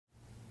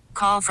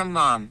call from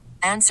mom.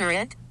 Answer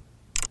it.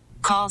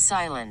 Call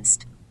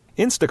silenced.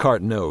 Instacart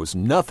knows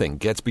nothing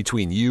gets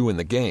between you and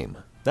the game.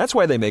 That's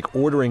why they make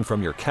ordering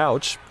from your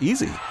couch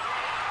easy.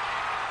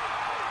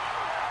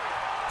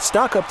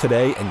 Stock up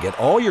today and get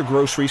all your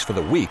groceries for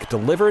the week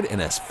delivered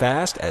in as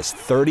fast as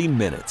 30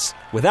 minutes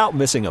without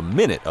missing a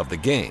minute of the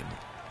game.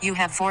 You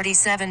have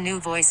 47 new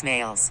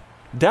voicemails.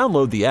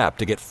 Download the app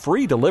to get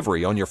free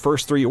delivery on your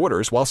first 3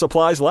 orders while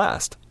supplies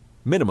last.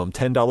 Minimum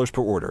 $10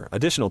 per order.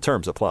 Additional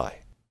terms apply.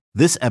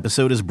 This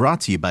episode is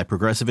brought to you by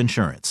Progressive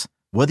Insurance.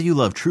 Whether you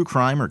love true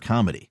crime or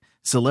comedy,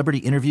 celebrity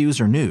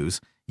interviews or news,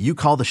 you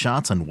call the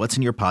shots on what's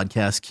in your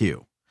podcast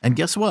queue. And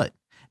guess what?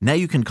 Now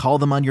you can call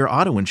them on your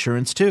auto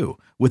insurance too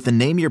with the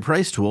Name Your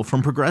Price tool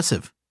from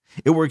Progressive.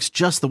 It works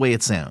just the way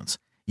it sounds.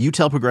 You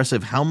tell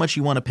Progressive how much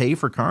you want to pay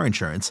for car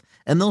insurance,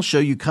 and they'll show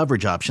you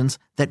coverage options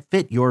that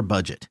fit your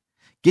budget.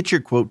 Get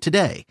your quote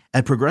today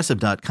at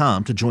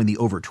Progressive.com to join the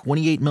over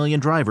 28 million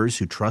drivers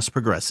who trust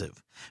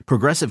Progressive.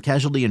 Progressive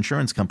Casualty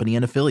Insurance Company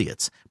and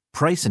Affiliates.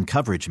 Price and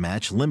coverage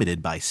match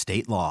limited by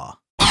state law.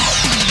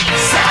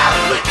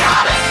 Sal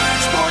Licata,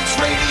 Sports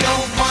Radio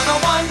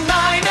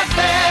 101.9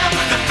 FM,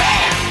 The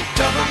Fan,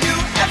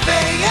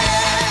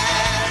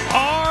 WFAN.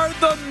 Are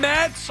the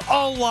Mets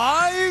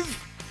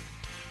alive?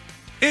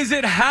 Is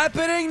it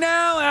happening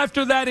now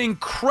after that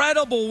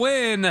incredible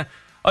win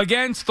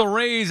against the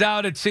Rays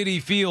out at Citi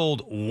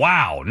Field?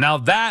 Wow. Now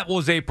that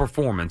was a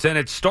performance. And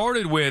it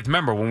started with,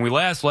 remember, when we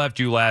last left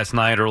you last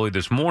night, early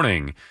this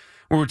morning,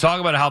 we were talking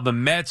about how the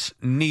Mets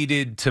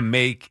needed to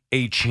make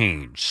a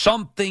change.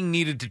 Something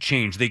needed to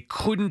change. They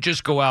couldn't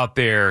just go out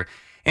there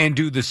and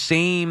do the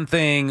same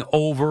thing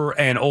over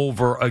and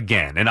over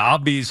again. And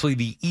obviously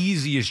the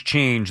easiest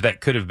change that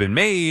could have been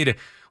made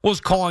was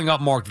calling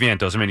up Mark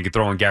Vientos. I mean, you could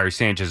throw in Gary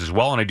Sanchez as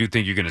well, and I do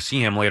think you're going to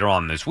see him later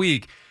on this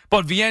week.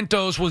 But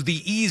Vientos was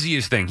the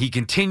easiest thing. He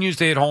continues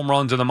to hit home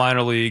runs in the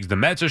minor leagues. The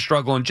Mets are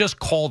struggling. Just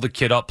call the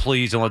kid up,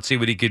 please, and let's see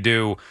what he could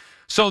do.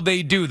 So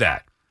they do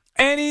that.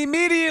 And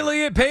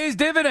immediately it pays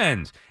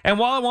dividends. And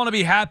while I want to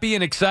be happy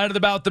and excited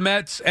about the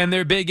Mets and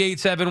their big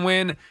 8-7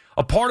 win,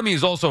 a part of me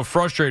is also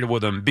frustrated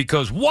with him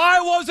because why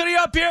wasn't he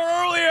up here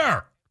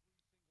earlier?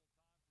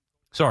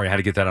 Sorry, I had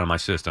to get that out of my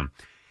system.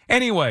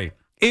 Anyway,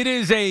 it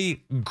is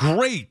a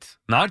great,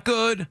 not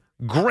good,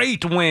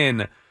 great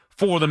win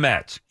for the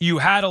Mets. You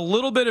had a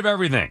little bit of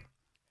everything.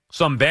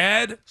 Some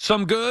bad,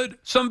 some good,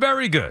 some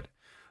very good.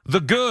 The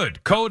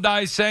good,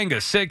 Kodai Senga,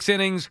 6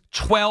 innings,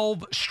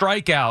 12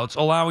 strikeouts,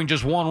 allowing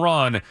just 1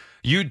 run.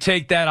 You'd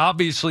take that,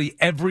 obviously,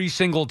 every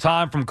single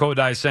time from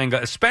Kodai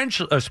Senga,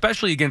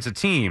 especially against a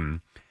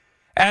team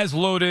as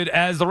loaded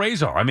as the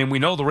Rays are. I mean, we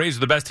know the Rays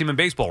are the best team in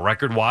baseball,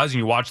 record-wise, and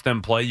you watch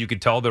them play, you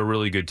could tell they're a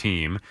really good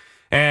team.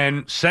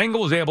 And Senga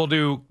was able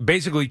to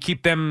basically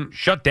keep them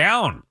shut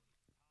down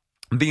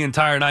the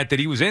entire night that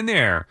he was in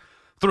there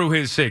through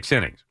his 6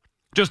 innings.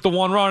 Just the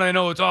 1 run. I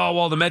know it's,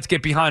 the Mets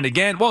get behind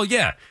again. Well,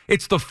 yeah,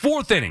 it's the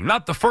 4th inning,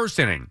 not the 1st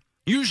inning.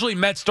 Usually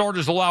Mets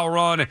starters allow a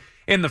run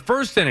in the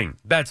 1st inning.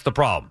 That's the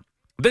problem.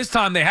 This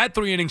time they had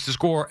 3 innings to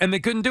score, and they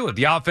couldn't do it.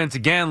 The offense,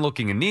 again,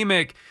 looking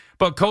anemic,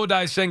 but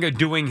Kodai Senga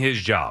doing his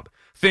job.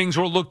 Things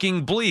were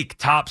looking bleak.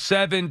 Top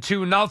 7,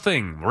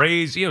 2-0.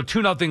 Rays,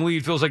 2-0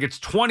 lead feels like it's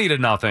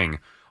 20-0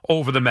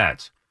 over the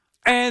Mets.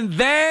 And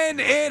then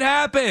it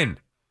happened.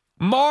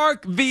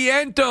 Mark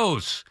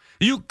Vientos.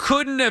 You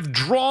couldn't have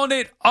drawn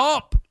it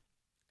up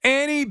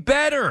any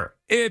better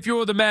if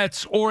you're the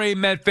Mets or a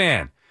Met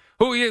fan.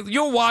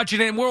 You're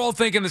watching it, and we're all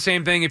thinking the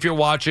same thing. If you're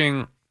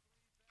watching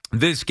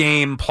this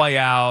game play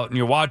out and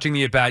you're watching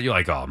the at-bat, you're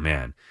like, oh,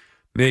 man,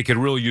 they could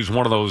really use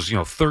one of those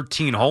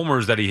 13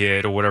 homers that he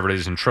hit or whatever it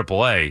is in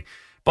AAA.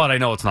 But I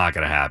know it's not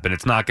going to happen.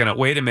 It's not going to.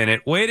 Wait a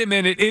minute.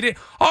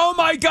 Oh,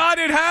 my God,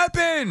 it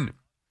happened.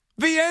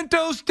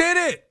 Vientos did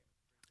it.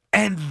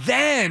 And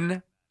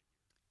then,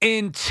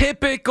 in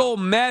typical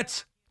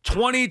Mets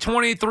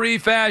 2023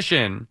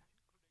 fashion,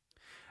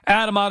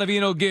 Adam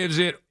Ottavino gives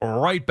it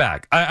right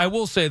back. I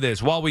will say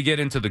this, while we get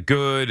into the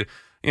good,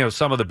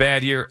 some of the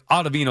bad here,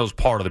 Ottavino's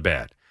part of the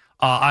bad.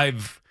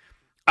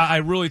 I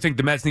really think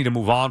the Mets need to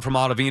move on from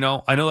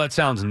Ottavino. I know that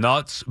sounds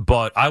nuts,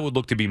 but I would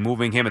look to be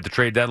moving him at the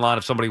trade deadline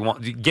if somebody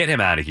wants to get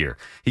him out of here.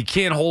 He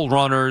can't hold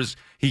runners.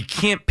 He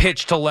can't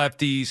pitch to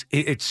lefties.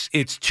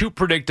 It's too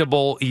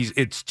predictable.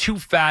 It's too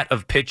fat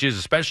of pitches,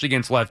 especially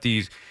against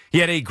lefties. He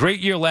had a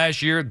great year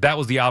last year. That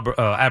was the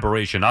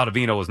aberration.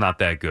 Ottavino was not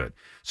that good.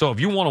 So if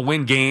you want to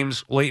win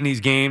games late in these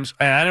games,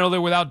 and I know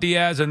they're without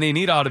Diaz and they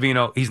need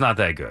Ottavino, he's not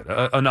that good.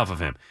 Enough of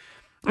him.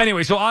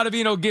 Anyway, so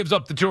Ottavino gives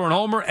up the 2-run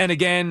homer, and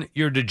again,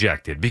 you're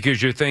dejected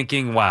because you're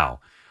thinking, wow,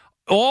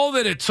 all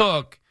that it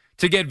took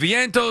to get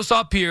Vientos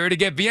up here, to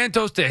get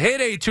Vientos to hit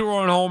a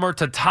 2-run homer,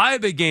 to tie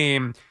the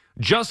game,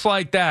 just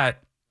like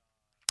that,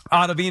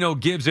 Ottavino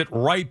gives it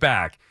right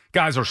back.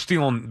 Guys are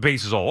stealing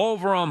bases all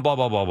over him, blah,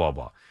 blah, blah, blah,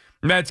 blah.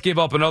 Mets give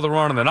up another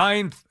run in the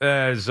 9th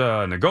as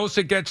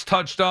Nagosic gets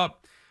touched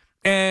up,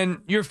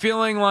 and you're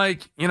feeling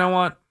like, you know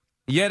what,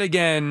 yet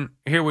again,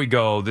 here we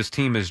go. This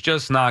team is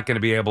just not going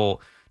to be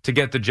able to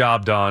get the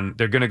job done.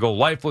 They're going to go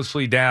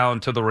lifelessly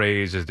down to the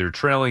Rays as they're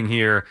trailing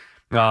here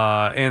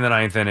in the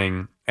ninth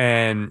inning,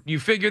 and you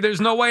figure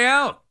there's no way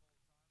out.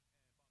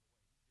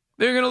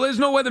 There's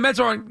no way the Mets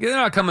they're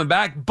not coming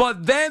back.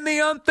 But then the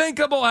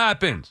unthinkable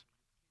happens.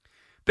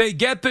 They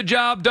get the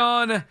job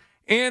done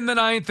in the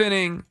ninth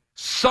inning,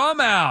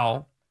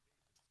 somehow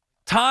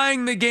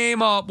tying the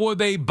game up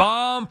with a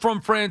bomb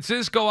from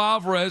Francisco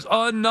Alvarez,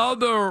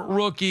 another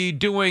rookie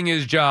doing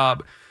his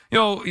job.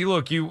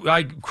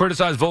 I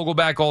criticize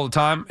Vogelback all the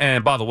time,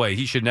 and by the way,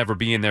 he should never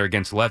be in there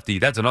against lefty.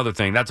 That's another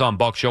thing. That's on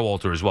Buck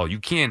Showalter as well. You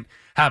can't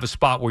have a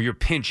spot where you're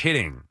pinch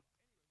hitting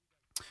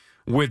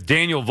with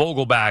Daniel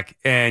Vogelback,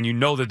 and you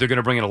know that they're going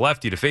to bring in a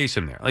lefty to face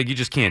him there. Like, you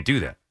just can't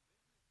do that.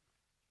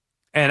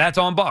 And that's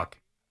on Buck.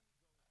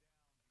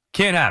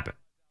 Can't happen.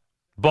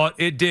 But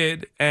it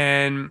did,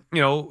 and,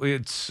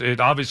 it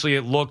obviously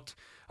looked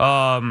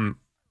bad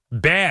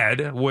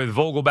with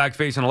Vogelback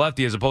facing a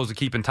lefty as opposed to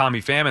keeping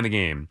Tommy Pham in the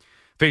game,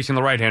 facing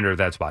the right-hander at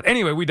that spot.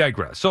 Anyway, we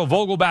digress. So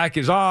Vogelback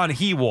is on,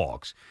 he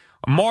walks.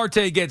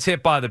 Marte gets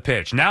hit by the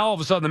pitch. Now, all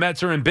of a sudden, the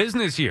Mets are in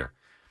business here.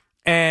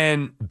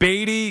 And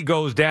Beatty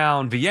goes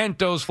down.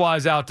 Vientos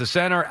flies out to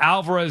center.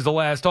 Alvarez, the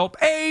last hope.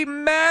 A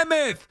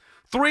mammoth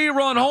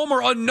 3-run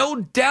homer, a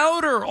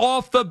no-doubter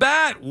off the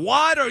bat.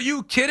 What? Are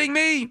you kidding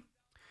me?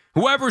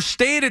 Whoever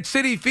stayed at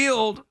Citi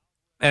Field,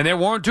 and there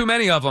weren't too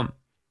many of them,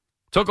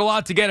 took a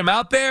lot to get him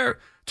out there,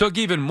 took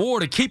even more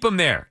to keep him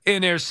there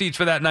in their seats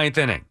for that ninth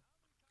inning.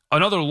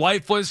 Another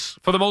lifeless,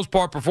 for the most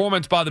part,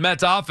 performance by the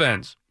Mets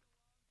offense.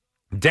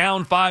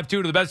 Down 5-2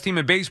 to the best team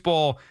in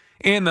baseball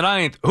in the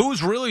ninth.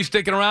 Who's really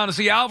sticking around to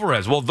see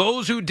Alvarez? Well,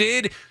 those who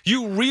did,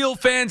 you real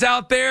fans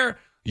out there,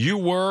 you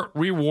were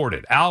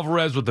rewarded.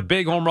 Alvarez with the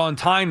big home run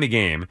tying the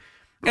game.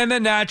 And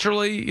then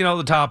naturally,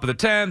 the top of the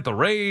 10th, the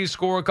Rays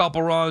score a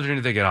couple runs, and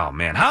you're thinking, oh,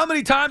 man, how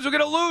many times are we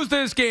going to lose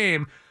this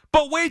game?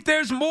 But wait,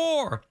 there's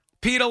more.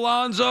 Pete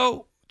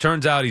Alonso,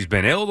 turns out he's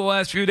been ill the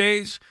last few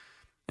days.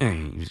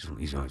 And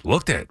he's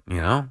looked at,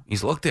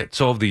 he's looked at.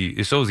 So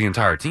is the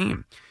entire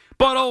team.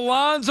 But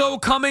Alonso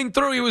coming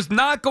through, he was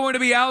not going to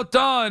be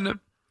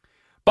outdone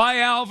by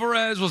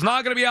Alvarez, was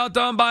not going to be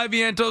outdone by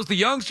Vientos. The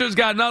youngsters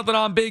got nothing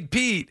on Big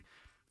Pete.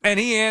 And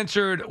he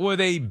answered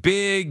with a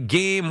big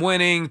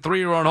game-winning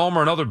 3-run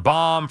homer, another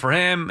bomb for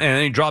him. And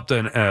then he dropped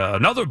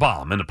another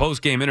bomb in the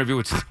post-game interview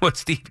with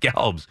Steve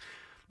Galbs.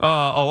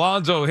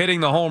 Alonso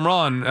hitting the home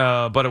run,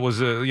 but it was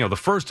the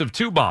first of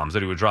 2 bombs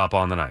that he would drop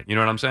on the night. You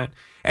know what I'm saying?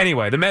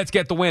 Anyway, the Mets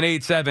get the win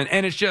 8-7.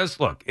 And it's just,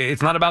 look,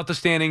 it's not about the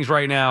standings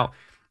right now.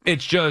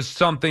 It's just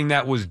something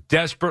that was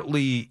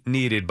desperately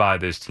needed by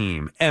this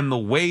team. And the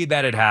way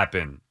that it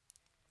happened,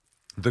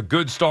 the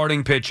good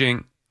starting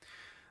pitching,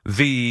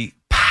 the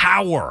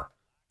power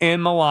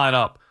in the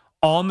lineup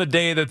on the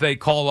day that they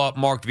call up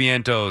Mark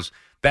Vientos,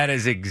 that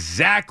is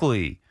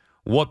exactly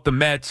what the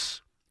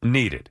Mets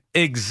needed.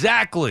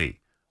 Exactly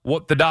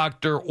what the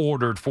doctor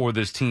ordered for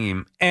this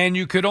team. And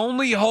you could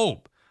only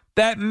hope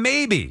that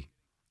maybe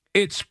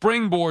it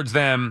springboards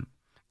them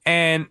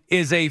and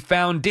is a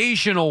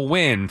foundational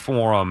win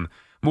for them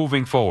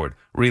moving forward.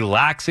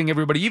 Relaxing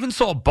everybody. Even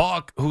saw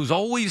Buck, who's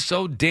always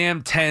so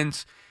damn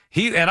tense.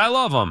 And I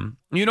love him.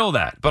 You know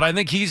that. But I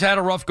think he's had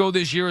a rough go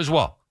this year as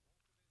well.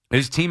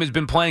 His team has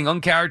been playing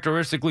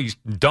uncharacteristically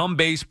dumb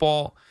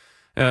baseball.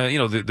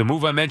 The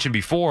move I mentioned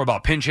before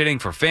about pinch hitting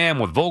for Pham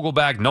with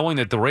Vogelback, knowing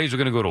that the Rays were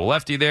going to go to a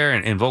lefty there,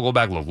 and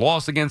Vogelback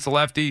lost against the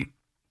lefty.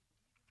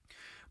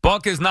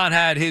 Buck has not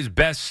had his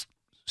best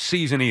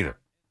season either.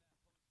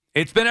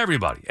 It's been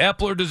everybody.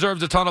 Epler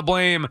deserves a ton of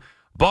blame.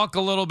 Buck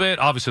a little bit.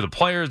 Obviously, the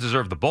players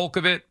deserve the bulk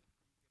of it.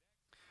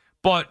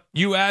 But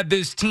you add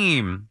this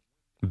team,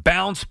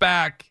 bounce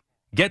back,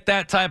 get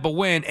that type of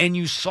win, and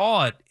you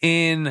saw it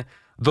in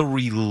the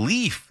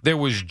relief. There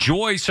was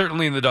joy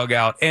certainly in the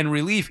dugout and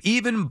relief.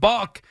 Even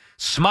Buck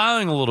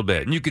smiling a little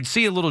bit. And you could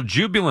see a little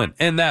jubilant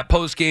in that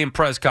post-game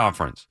press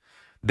conference.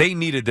 They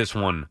needed this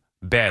one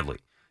badly.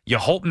 You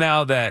hope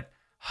now that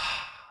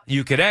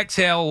you could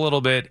exhale a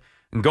little bit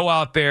and go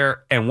out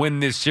there and win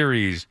this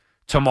series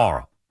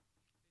tomorrow.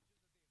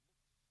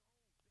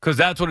 Because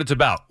that's what it's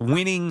about,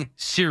 winning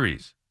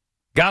series.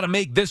 Got to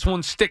make this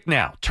one stick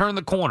now. Turn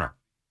the corner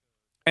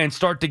and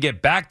start to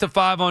get back to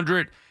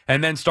 500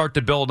 and then start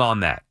to build on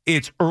that.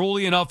 It's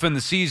early enough in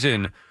the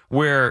season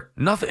where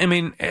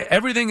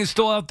everything is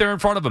still out there in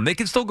front of them. They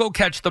can still go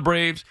catch the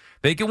Braves.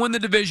 They can win the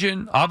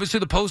division. Obviously,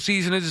 the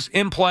postseason is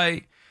in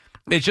play.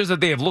 It's just that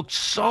they have looked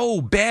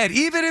so bad,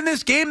 even in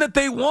this game that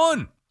they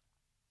won.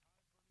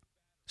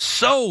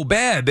 So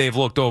bad they've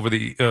looked over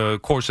the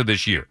course of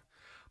this year.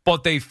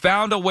 But they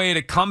found a way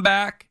to come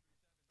back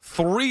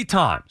 3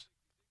 times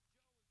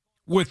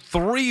with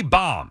 3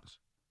 bombs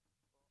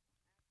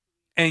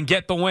and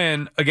get the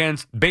win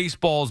against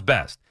baseball's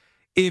best.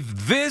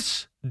 If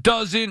this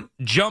doesn't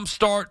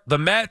jumpstart the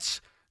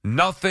Mets,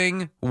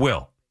 nothing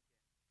will.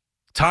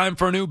 Time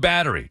for a new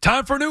battery.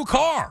 Time for a new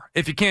car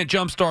if you can't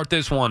jumpstart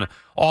this one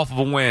off of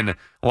a win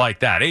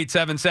like that.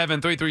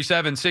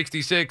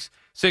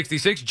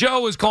 877-337-6666.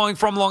 Joe is calling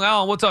from Long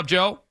Island. What's up,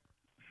 Joe?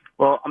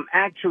 Well, I'm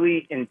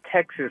actually in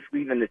Texas,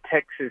 leaving the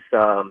Texas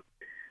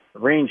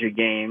Ranger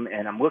game,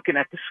 and I'm looking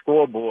at the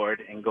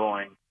scoreboard and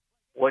going,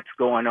 what's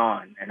going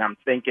on. And I'm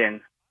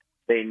thinking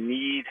they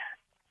need,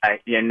 I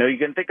know you're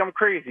going to think I'm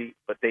crazy,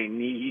 but they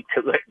need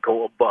to let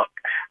go of Buck.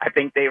 I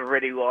think they've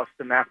already lost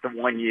him after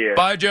 1 year.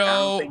 Bye,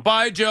 Joe.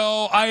 Bye,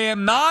 Joe. I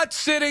am not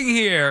sitting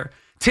here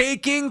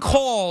taking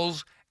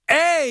calls,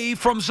 A,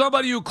 from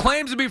somebody who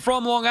claims to be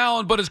from Long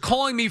Island but is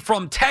calling me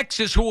from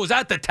Texas who was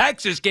at the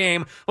Texas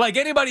game, like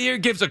anybody here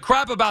gives a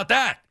crap about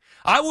that.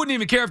 I wouldn't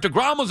even care if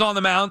DeGrom was on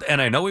the mound,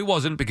 and I know he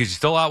wasn't because he's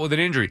still out with an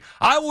injury.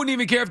 I wouldn't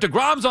even care if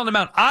DeGrom's on the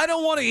mound. I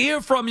don't want to hear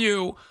from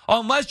you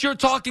unless you're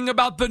talking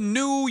about the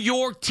New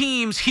York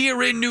teams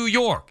here in New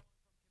York.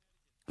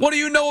 What do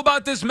you know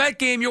about this Met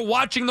game? You're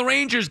watching the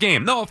Rangers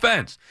game. No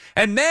offense.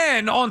 And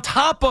then on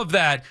top of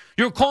that,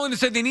 you're calling to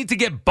say they need to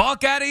get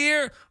Buck out of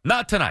here?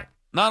 Not tonight.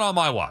 Not on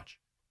my watch.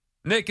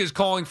 Nick is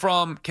calling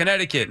from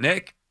Connecticut.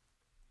 Nick?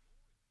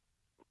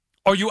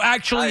 Are you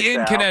actually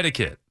in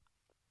Connecticut?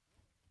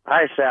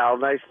 Hi, Sal.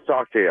 Nice to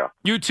talk to you.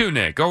 You too,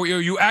 Nick. Are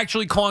you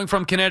actually calling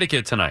from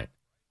Connecticut tonight?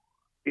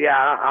 Yeah,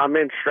 I'm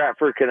in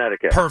Stratford,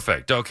 Connecticut.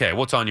 Perfect. Okay,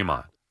 what's on your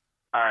mind?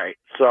 All right.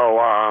 So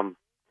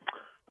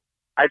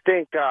I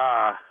think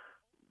the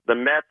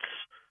Mets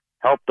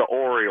helped the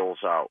Orioles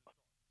out.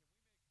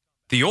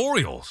 The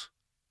Orioles?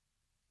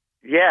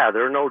 Yeah,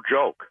 they're no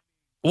joke.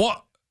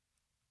 What?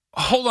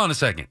 Hold on a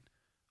second.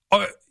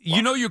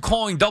 You know you're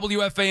calling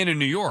WFAN in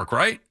New York,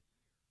 right?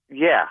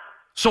 Yeah.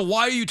 So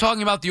why are you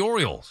talking about the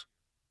Orioles?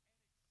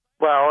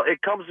 Well,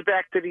 it comes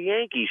back to the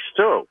Yankees,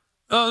 too.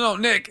 Oh, no,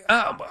 Nick,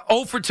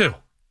 0 for 2.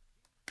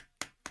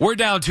 We're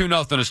down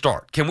 2-0 to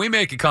start. Can we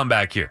make a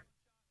comeback here?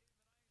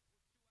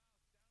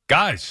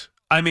 Guys,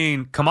 I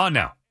mean, come on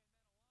now.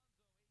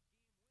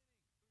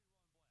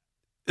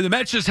 The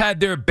Mets just had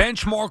their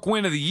benchmark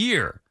win of the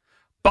year.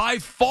 By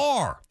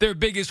far their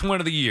biggest win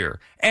of the year.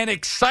 An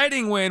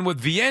exciting win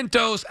with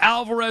Vientos,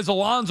 Alvarez,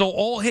 Alonso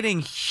all hitting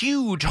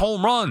huge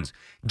home runs.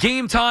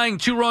 Game-tying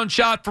 2-run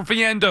shot for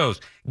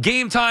Vientos.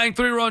 Game-tying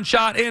 3-run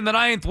shot in the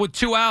 9th with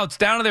 2 outs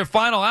down to their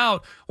final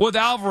out with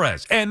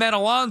Alvarez. And then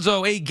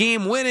Alonso, a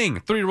game-winning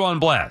 3-run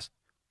blast.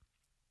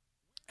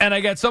 And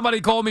I got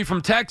somebody calling me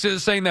from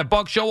Texas saying that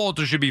Buck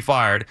Showalter should be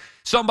fired.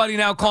 Somebody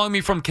now calling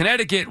me from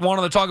Connecticut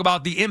wanting to talk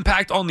about the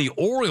impact on the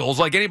Orioles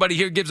like anybody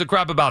here gives a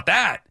crap about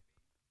that.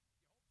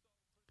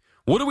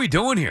 What are we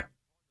doing here?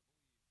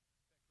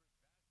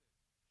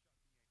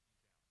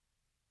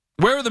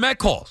 Where are the Met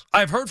calls?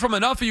 I've heard from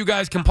enough of you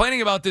guys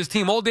complaining about this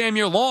team all damn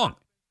year long.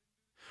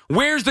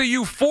 Where's the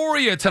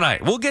euphoria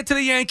tonight? We'll get to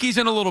the Yankees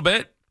in a little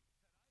bit.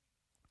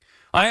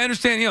 I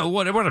understand,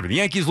 whatever. The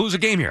Yankees lose a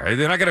game here.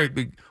 They're not going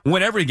to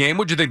win every game.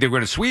 Would you think they're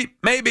going to sweep?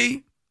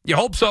 Maybe. You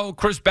hope so.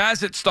 Chris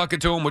Bassett stuck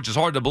it to him, which is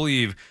hard to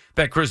believe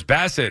that Chris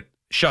Bassett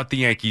shut the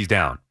Yankees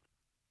down.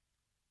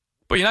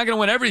 But you're not going to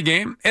win every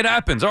game. It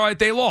happens. All right,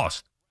 they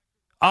lost.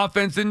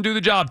 Offense didn't do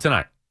the job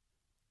tonight.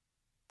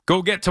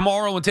 Go get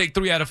tomorrow and take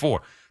 3 out of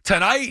 4.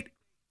 Tonight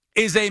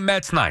is a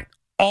Mets night.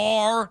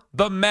 Are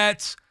the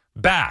Mets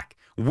back?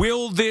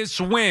 Will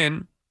this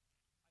win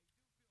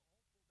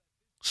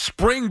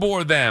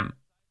springboard them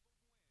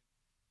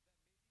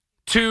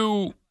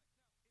to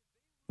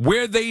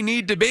where they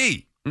need to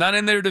be? Not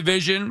in their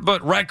division,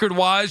 but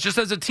record-wise, just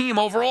as a team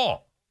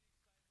overall.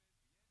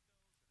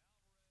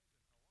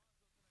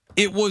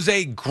 It was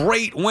a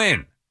great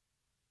win.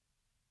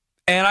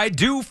 And I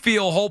do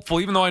feel hopeful,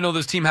 even though I know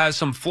this team has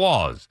some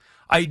flaws,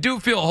 I do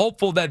feel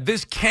hopeful that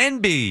this can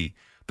be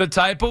the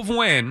type of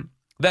win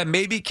that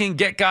maybe can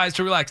get guys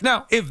to relax.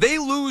 Now, if they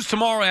lose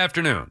tomorrow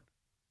afternoon,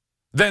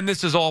 then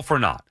this is all for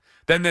naught.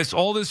 Then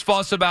all this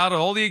fuss about it,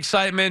 all the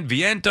excitement,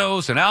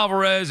 Vientos and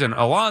Alvarez and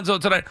Alonso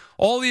tonight,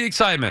 all the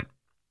excitement,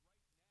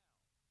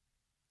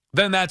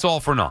 then that's all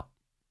for naught.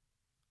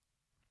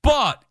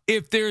 But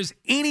if there's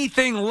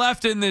anything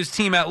left in this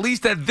team, at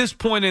least at this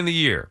point in the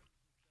year,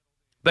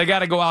 they got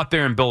to go out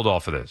there and build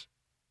off of this.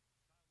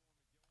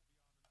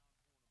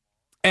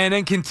 And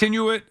then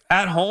continue it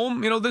at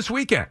home, this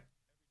weekend.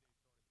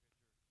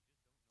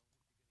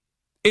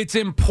 It's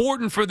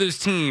important for this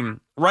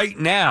team right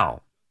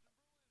now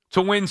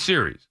to win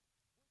series.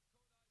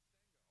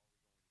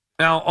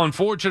 Now,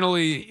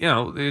 unfortunately,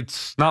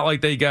 it's not like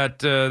they got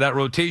that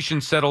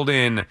rotation settled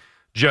in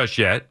just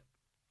yet.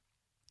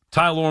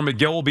 Tyler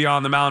McGill will be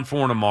on the mound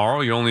for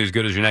tomorrow. You're only as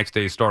good as your next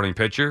day's starting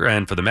pitcher.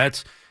 And for the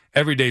Mets,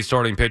 everyday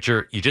starting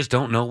pitcher, you just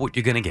don't know what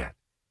you're going to get.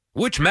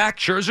 Which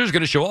Max Scherzer is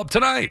going to show up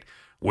tonight?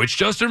 Which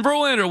Justin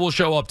Verlander will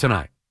show up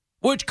tonight?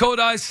 Which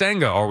Kodai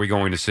Senga are we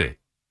going to see?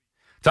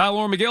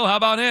 Tyler McGill, how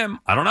about him?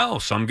 I don't know.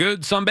 Some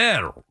good, some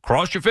bad.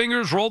 Cross your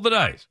fingers, roll the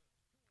dice.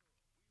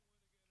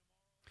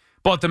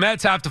 But the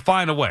Mets have to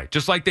find a way.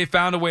 Just like they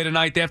found a way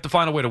tonight, they have to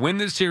find a way to win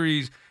this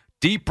series.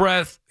 Deep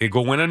breath. They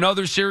go win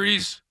another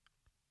series.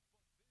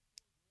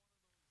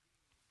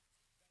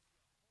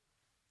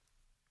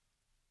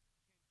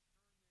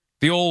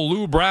 The old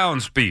Lou Brown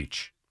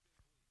speech.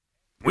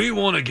 We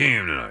won a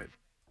game tonight.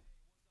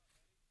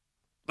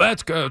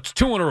 Let's go. It's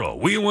 2 in a row.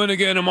 We win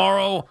again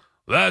tomorrow.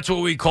 That's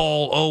what we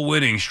call a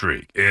winning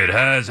streak. It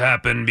has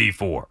happened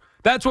before.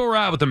 That's where we're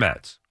at with the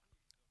Mets.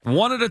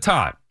 One at a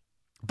time.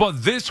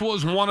 But this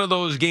was one of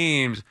those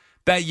games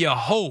that you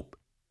hope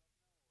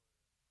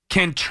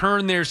can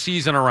turn their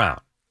season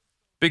around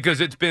because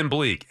it's been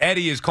bleak.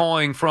 Eddie is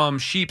calling from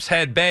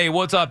Sheepshead Bay.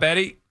 What's up,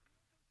 Eddie?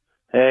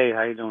 Hey,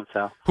 how you doing,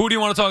 Sal? Who do you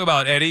want to talk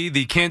about, Eddie?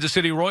 The Kansas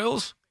City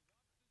Royals?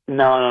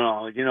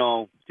 No. You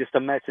know, just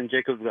the Mets and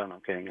Jacob Gunn. I'm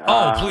kidding.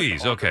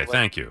 Please. Okay,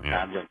 thank you.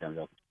 Yeah. I'm joking.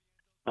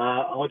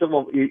 I want to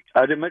talk about.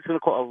 Are the Mets going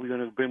to call? Are we going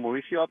to bring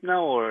Mauricio up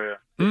now, or?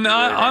 No,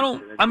 I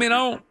don't. I mean,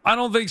 I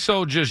don't think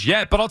so just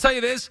yet. But I'll tell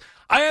you this: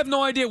 I have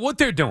no idea what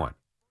they're doing.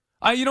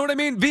 You know what I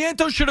mean?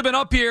 Vientos should have been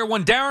up here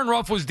when Darren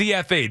Ruff was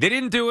DFA. They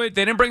didn't do it.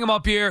 They didn't bring him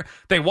up here.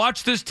 They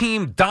watched this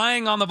team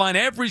dying on the vine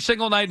every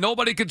single night.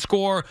 Nobody could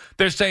score.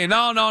 They're saying,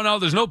 no,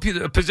 there's no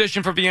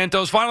position for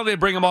Vientos. Finally, they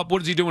bring him up. What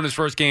does he do in his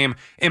first game?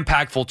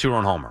 Impactful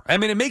two-run homer. I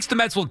mean, it makes the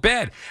Mets look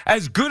bad.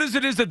 As good as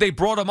it is that they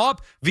brought him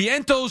up,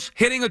 Vientos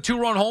hitting a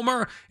two-run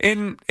homer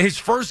in his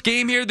first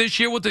game here this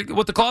year with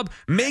the club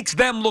makes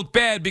them look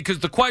bad because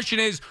the question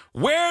is,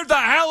 where the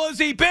hell has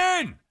he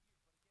been?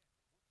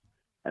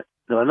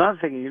 No, another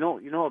thing, you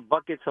know,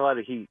 Buck gets a lot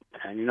of heat,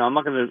 and I'm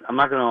not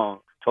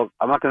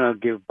gonna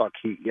give Buck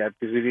heat yet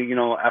because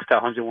after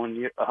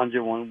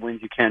 101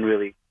 wins, you can't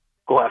really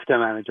go after a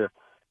manager.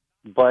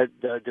 But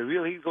the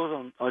real heat goes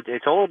on.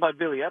 It's all about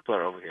Billy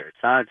Epler over here.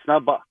 It's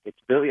not Buck. It's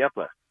Billy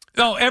Epler.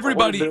 No,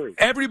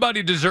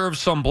 everybody deserves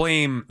some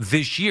blame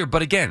this year.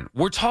 But again,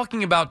 we're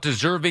talking about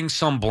deserving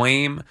some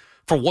blame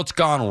for what's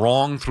gone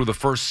wrong through the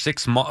first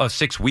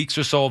 6 weeks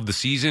or so of the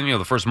season,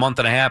 the first month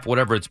and a half,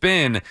 whatever it's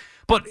been.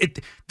 But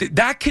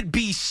that could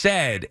be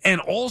said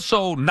and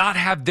also not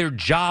have their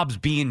jobs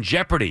be in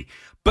jeopardy.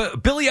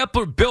 But Billy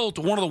Epler built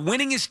one of the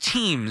winningest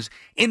teams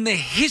in the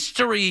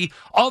history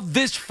of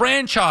this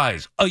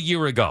franchise a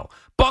year ago.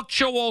 Buck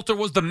Showalter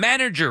was the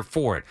manager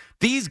for it.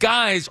 These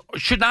guys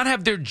should not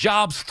have their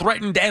jobs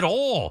threatened at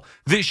all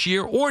this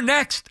year or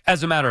next,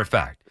 as a matter of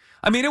fact.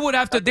 I mean, they would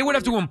have to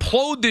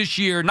implode this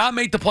year, not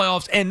make the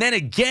playoffs, and then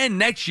again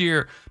next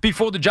year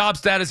before the job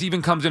status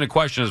even comes into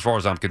question as far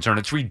as I'm concerned.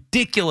 It's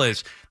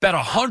ridiculous that a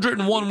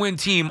 101-win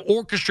team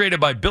orchestrated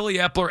by Billy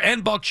Epler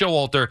and Buck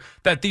Showalter,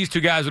 that these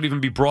two guys would even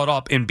be brought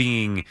up in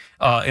being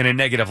in a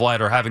negative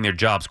light or having their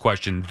jobs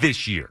questioned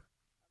this year.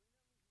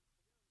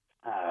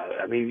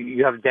 I mean,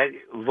 you have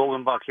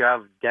Logan Buck, you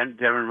have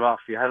Darren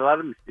Ruff. You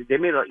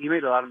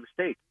made a lot of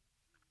mistakes.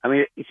 I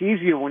mean, it's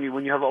easier when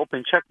you have an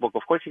open checkbook.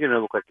 Of course, you're going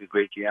to look like a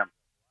great GM.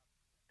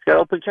 It's got an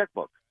open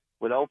checkbook.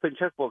 With an open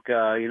checkbook,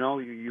 you're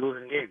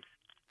losing games.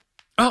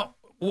 Oh,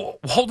 well,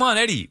 hold on,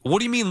 Eddie. What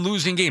do you mean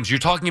losing games? You're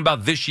talking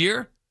about this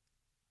year?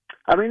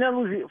 I mean, not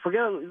losing.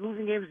 Forget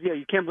losing games. Yeah,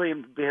 you can't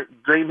blame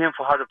him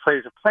for how the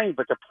players are playing,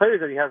 but the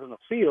players that he has on the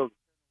field.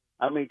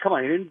 I mean, come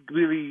on.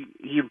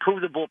 He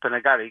improved the bullpen.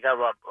 I got it. He got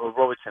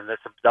Robertson.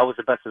 That was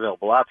the best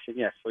available option.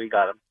 Yes, so he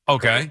got him.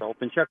 Okay. It's an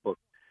open checkbook,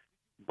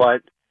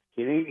 but.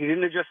 He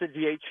didn't address the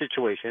DH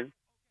situation.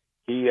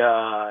 He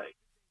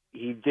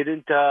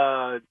didn't.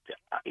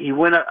 He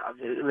went.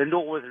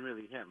 Lindor wasn't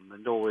really him.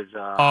 Lindor was.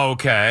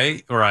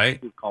 Okay,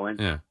 right.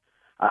 Yeah.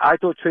 I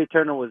thought Trey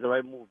Turner was the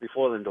right move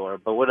before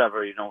Lindor, but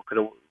whatever. Could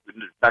have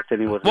back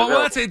then he wasn't.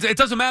 Well, it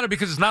doesn't matter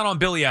because it's not on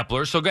Billy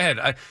Epler. So go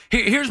ahead.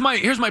 Here's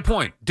my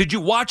point. Did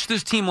you watch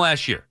this team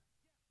last year?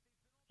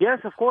 Yes,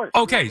 of course.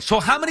 Okay, so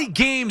how many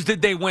games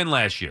did they win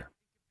last year?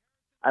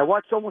 I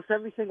watched almost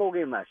every single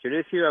game last year.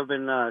 This year I've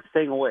been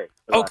staying away.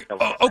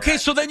 Okay,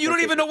 so then you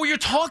don't even know what you're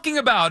talking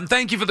about, and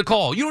thank you for the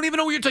call. You don't even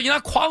know what you're talking. You're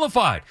not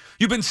qualified.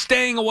 You've been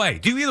staying away.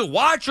 Do you either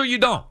watch or you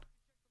don't?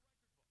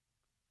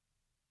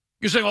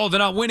 You're saying, they're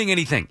not winning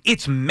anything.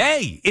 It's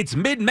May. It's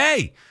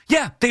mid-May.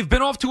 Yeah, they've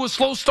been off to a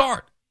slow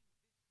start.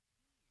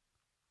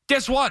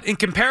 Guess what? In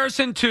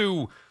comparison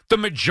to the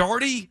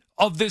majority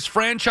of this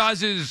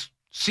franchise's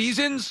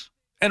seasons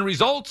and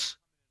results,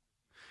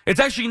 it's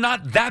actually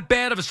not that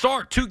bad of a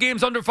start. 2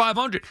 games under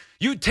 500.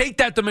 You take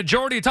that the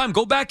majority of the time.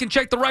 Go back and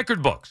check the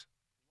record books.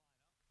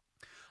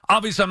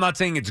 Obviously, I'm not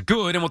saying it's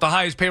good, and with the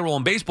highest payroll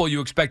in baseball, you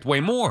expect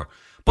way more.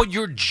 But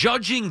you're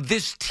judging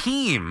this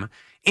team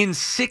in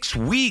 6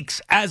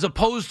 weeks as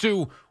opposed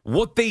to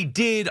what they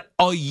did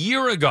a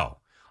year ago.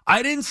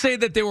 I didn't say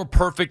that they were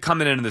perfect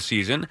coming into the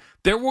season.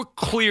 There were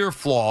clear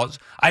flaws.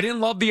 I didn't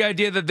love the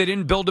idea that they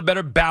didn't build a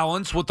better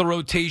balance with the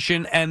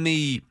rotation and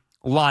the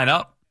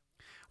lineup,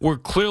 where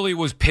clearly it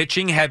was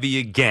pitching heavy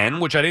again,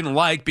 which I didn't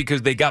like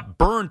because they got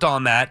burnt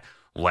on that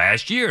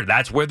last year.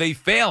 That's where they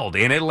failed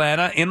in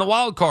Atlanta in the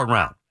wild card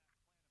round.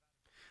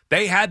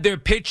 They had their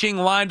pitching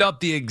lined up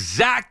the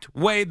exact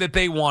way that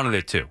they wanted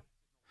it to,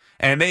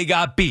 and they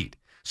got beat,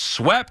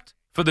 swept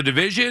for the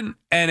division,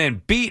 and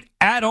then beat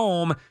at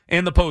home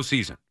in the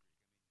postseason.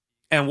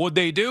 And what'd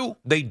they do?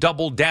 They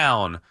doubled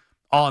down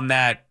on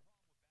that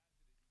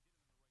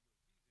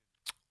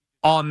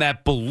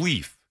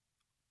belief,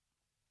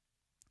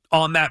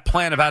 on that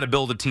plan of how to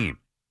build a team.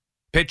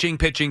 Pitching.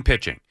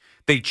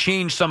 They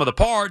changed some of the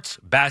parts.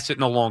 Bassett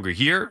no longer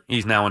here.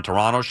 He's now in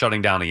Toronto,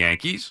 shutting down the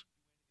Yankees.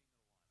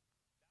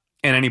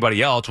 And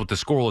anybody else with the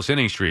scoreless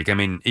inning streak. I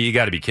mean, you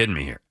got to be kidding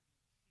me here.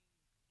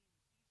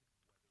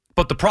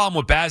 But the problem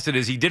with Bassett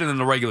is he did it in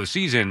the regular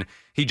season.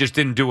 He just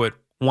didn't do it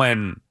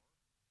when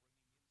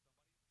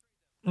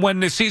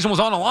the season was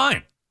on the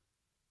line.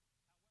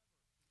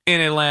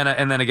 in Atlanta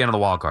and then again in the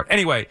wild card.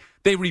 Anyway,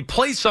 they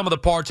replaced some of the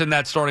parts in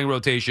that starting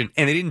rotation,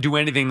 and they didn't do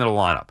anything to the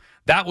lineup.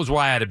 That was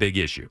why I had a big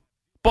issue.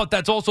 But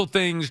that's also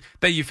things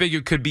that you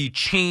figure could be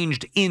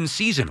changed in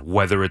season,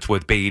 whether it's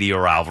with Beatty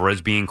or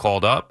Alvarez being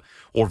called up,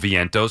 or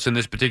Vientos in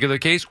this particular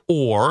case,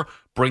 or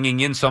bringing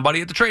in somebody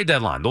at the trade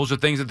deadline. Those are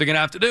things that they're going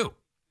to have to do.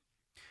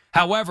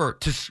 However,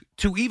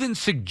 to even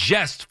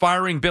suggest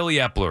firing Billy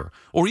Epler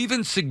or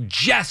even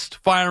suggest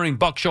firing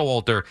Buck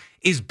Showalter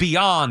is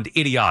beyond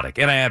idiotic,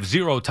 and I have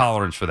zero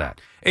tolerance for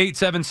that.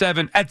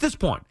 877, at this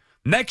point,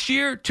 next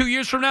year, 2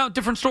 years from now,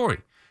 different story.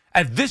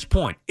 At this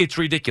point, it's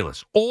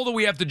ridiculous. All that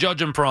we have to judge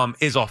him from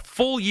is a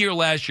full year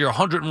last year,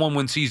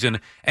 101-win season,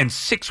 and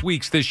 6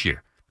 weeks this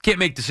year. Can't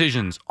make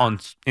decisions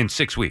in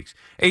 6 weeks.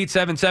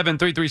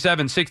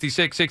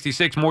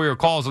 877-337-6666. More of your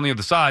calls on the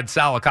other side.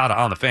 Sal Licata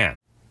on the Fan.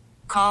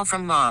 Call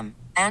from mom.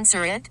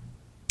 Answer it.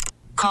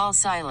 Call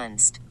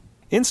silenced.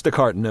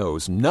 Instacart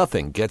knows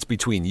nothing gets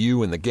between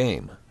you and the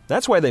game.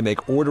 That's why they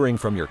make ordering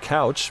from your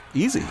couch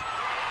easy.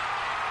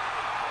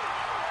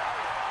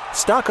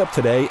 Stock up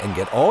today and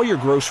get all your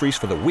groceries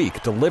for the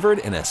week delivered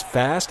in as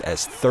fast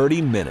as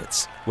 30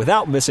 minutes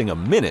without missing a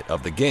minute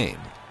of the game.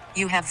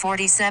 You have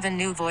 47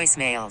 new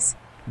voicemails.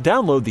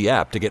 Download the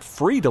app to get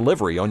free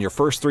delivery on your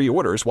first 3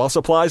 orders while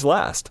supplies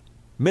last.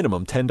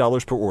 Minimum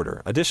 $10 per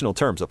order. Additional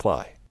terms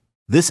apply.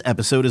 This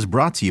episode is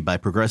brought to you by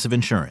Progressive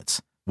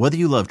Insurance. Whether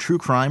you love true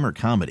crime or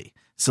comedy,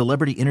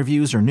 celebrity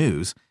interviews or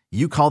news,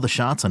 you call the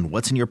shots on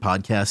what's in your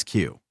podcast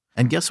queue.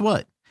 And guess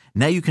what?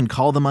 Now you can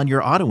call them on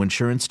your auto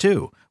insurance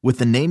too with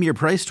the Name Your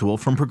Price tool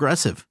from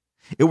Progressive.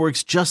 It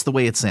works just the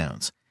way it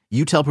sounds.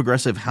 You tell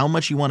Progressive how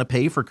much you want to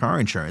pay for car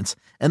insurance,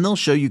 and they'll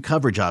show you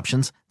coverage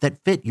options that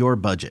fit your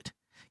budget.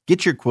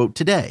 Get your quote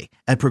today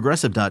at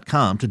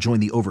Progressive.com to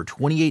join the over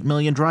 28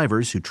 million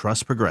drivers who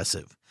trust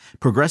Progressive.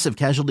 Progressive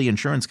Casualty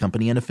Insurance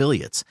Company and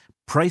Affiliates.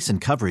 Price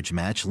and coverage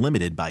match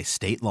limited by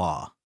state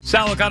law.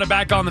 Sal Licata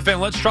back on the Fan.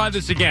 Let's try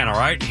this again, all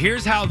right?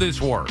 Here's how this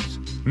works.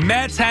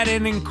 Mets had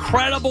an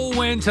incredible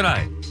win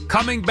tonight.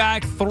 Coming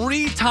back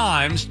 3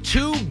 times,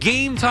 2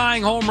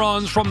 game-tying home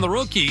runs from the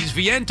rookies.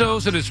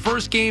 Vientos in his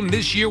first game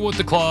this year with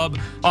the club.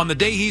 On the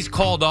day he's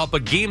called up, a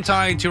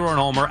game-tying 2-run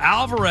homer.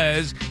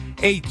 Alvarez,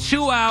 a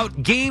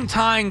 2-out,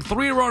 game-tying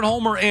 3-run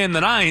homer in the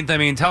 9th. I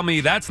mean, tell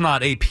me that's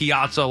not a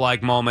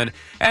Piazza-like moment.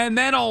 And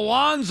then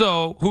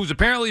Alonso, who's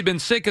apparently been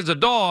sick as a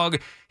dog,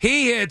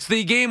 he hits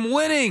the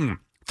game-winning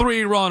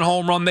 3-run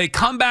home run. They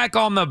come back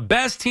on the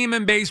best team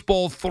in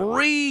baseball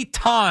 3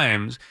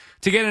 times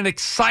to get an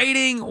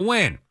exciting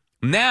win.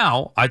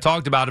 Now, I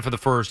talked about it for the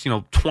first,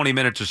 20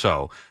 minutes or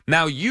so.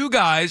 Now, you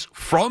guys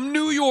from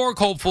New York,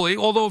 hopefully,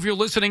 although if you're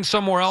listening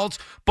somewhere else,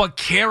 but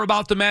care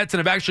about the Mets and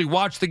have actually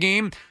watched the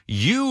game,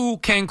 you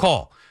can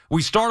call.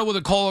 We started with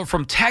a caller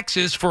from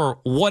Texas for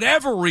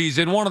whatever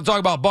reason, wanted to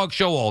talk about Buck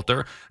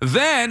Showalter.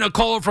 Then a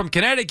caller from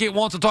Connecticut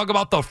wants to talk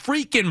about the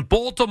freaking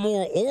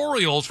Baltimore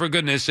Orioles, for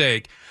goodness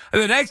sake.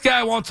 And the next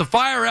guy wants to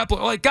fire up.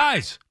 Like,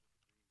 guys,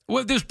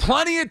 there's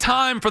plenty of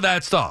time for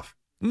that stuff.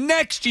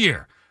 Next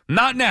year.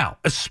 Not now,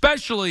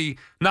 especially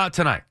not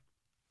tonight.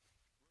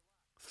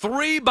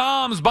 3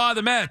 bombs by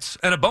the Mets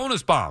and a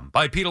bonus bomb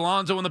by Pete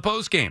Alonso in the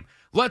postgame.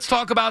 Let's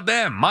talk about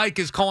them. Mike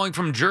is calling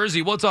from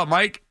Jersey. What's up,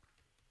 Mike?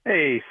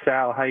 Hey,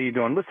 Sal. How you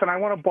doing? Listen, I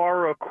want to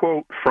borrow a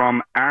quote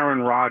from Aaron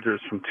Rodgers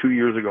from 2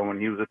 years ago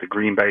when he was at the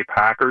Green Bay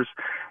Packers,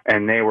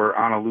 and they were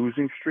on a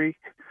losing streak.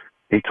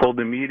 He told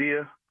the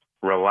media,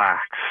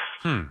 relax.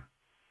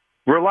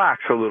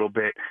 Relax a little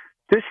bit.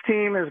 This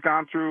team has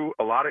gone through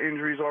a lot of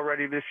injuries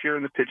already this year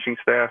in the pitching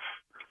staff.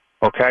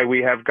 Okay,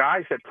 we have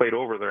guys that played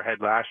over their head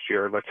last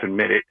year, let's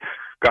admit it.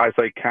 Guys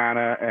like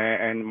Canna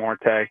and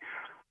Marte.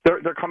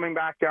 They're coming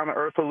back down to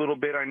earth a little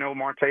bit. I know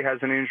Marte has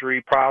an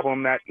injury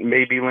problem that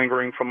may be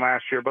lingering from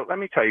last year, but let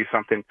me tell you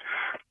something.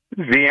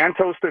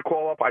 Vientos to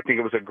call up, I think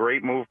it was a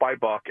great move by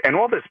Buck. And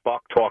all this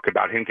Buck talk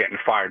about him getting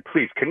fired,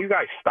 please, can you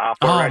guys stop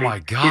already? Oh, my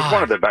God. He's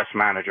one of the best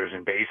managers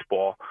in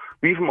baseball.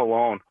 Leave him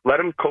alone. Let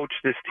him coach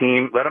this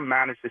team. Let him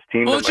manage this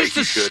team. Well, it's just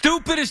the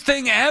stupidest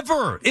thing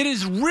ever. It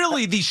is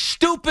really the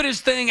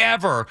stupidest thing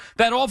ever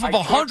that off of a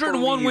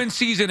 101-win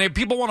season, if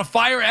people want to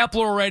fire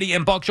Epler already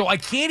and Buck Show, I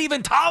can't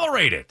even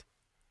tolerate it.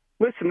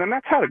 Listen, the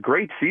Mets had a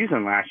great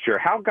season last year.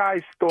 How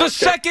guys thought the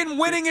second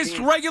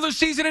winningest regular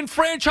season in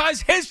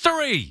franchise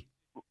history.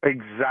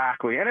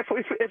 Exactly. And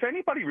if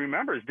anybody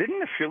remembers,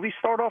 didn't the Phillies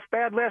start off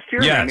bad last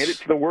year? Yes. They made it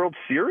to the World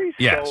Series?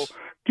 Yes. So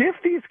give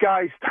these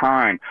guys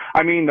time.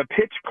 I mean, the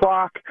pitch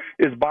clock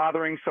is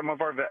bothering some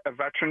of our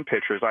veteran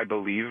pitchers, I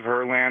believe,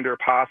 Verlander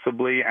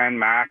possibly, and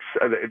Max.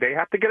 They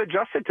have to get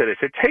adjusted to this.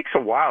 It takes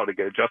a while to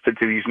get adjusted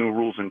to these new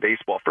rules in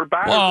baseball. For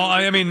batters, well,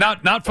 I mean,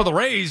 not for the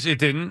Rays, it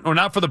didn't, or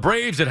not for the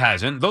Braves, it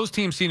hasn't. Those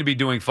teams seem to be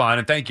doing fine,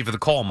 and thank you for the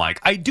call, Mike.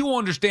 I do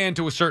understand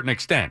to a certain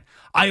extent.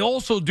 I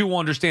also do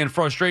understand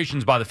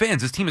frustrations by the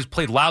fans. This team has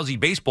played lousy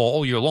baseball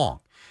all year long,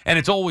 and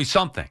it's always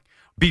something.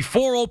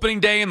 Before opening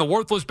day in the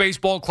Worthless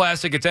Baseball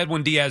Classic, it's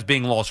Edwin Diaz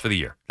being lost for the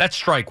year. That's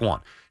strike 1.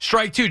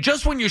 Strike 2,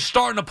 just when you're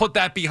starting to put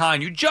that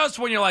behind you, just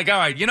when you're like, all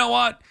right, you know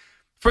what?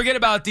 Forget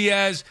about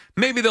Diaz.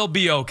 Maybe they'll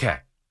be okay.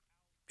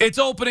 It's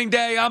opening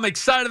day. I'm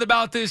excited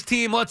about this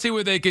team. Let's see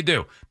what they could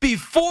do.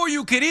 Before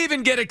you could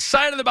even get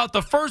excited about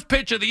the first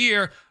pitch of the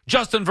year,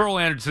 Justin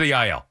Verlander to the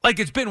IL. Like,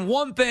 it's been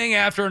one thing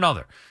after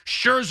another.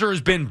 Scherzer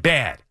has been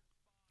bad.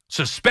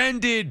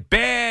 Suspended,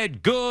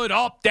 bad, good,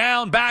 up,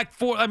 down, back,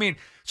 forth. I mean,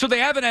 so they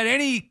haven't had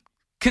any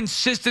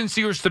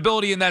consistency or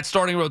stability in that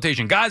starting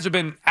rotation. Guys have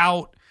been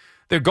out.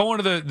 They're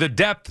going to the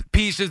depth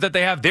pieces that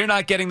they have. They're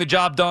not getting the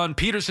job done.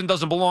 Peterson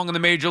doesn't belong in the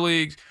major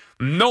leagues.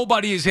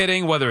 Nobody is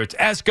hitting, whether it's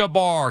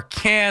Escobar,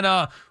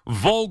 Canna,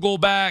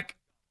 Vogelback,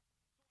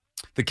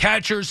 the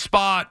catcher's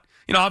spot.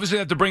 You know, obviously they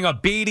have to bring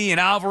up Beatty and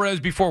Alvarez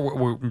before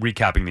we're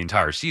recapping the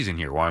entire season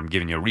here while I'm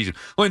giving you a reason.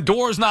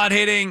 Lindor's not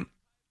hitting,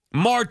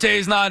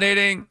 Marte's not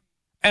hitting,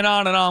 and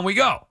on we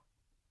go.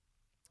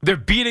 They're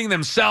beating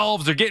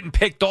themselves. They're getting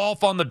picked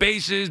off on the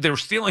bases. They're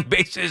stealing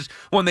bases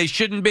when they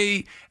shouldn't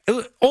be.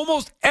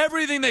 Almost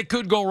everything that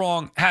could go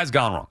wrong has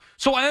gone wrong.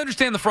 So I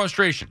understand the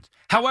frustrations.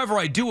 However,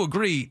 I do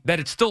agree that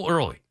it's still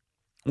early.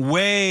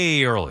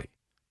 Way early.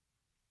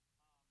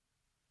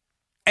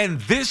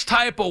 And this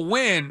type of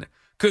win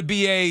could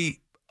be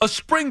a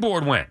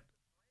springboard win.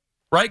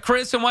 Right,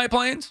 Chris, in White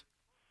Plains?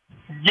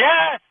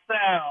 Yes,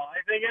 Sal.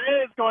 I think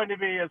it is going to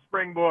be a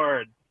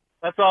springboard.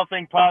 Let's all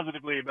think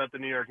positively about the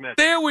New York Mets.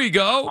 There we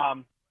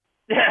go.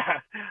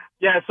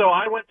 Yeah. So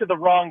I went to the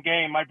wrong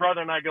game. My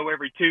brother and I go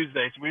every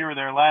Tuesday, so we were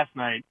there last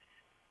night.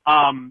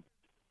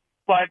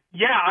 But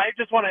yeah, I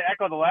just want to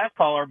echo the last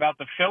caller about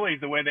the Phillies,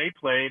 the way they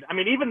played. I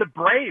mean, even the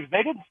Braves,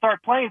 they didn't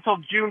start playing until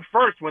June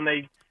 1st when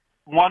they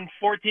won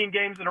 14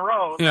 games in a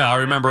row. Yeah, I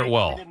remember it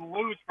well. They didn't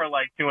lose for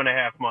like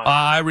 2.5 months.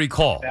 I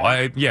recall.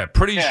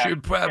 Pretty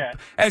sure. Yeah.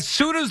 As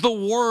soon as the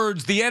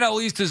words "the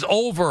NL East is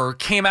over"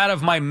 came out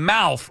of my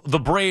mouth, the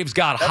Braves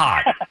got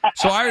hot.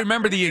 So I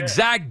remember the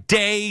exact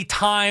day,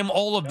 time,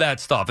 all of that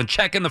stuff, and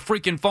checking the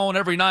freaking phone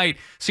every night,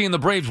 seeing the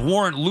Braves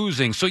weren't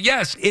losing. So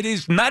yes, it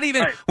is not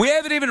even. Right. We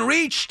haven't even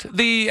reached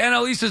the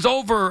NL East is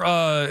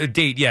over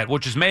date yet,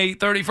 which is May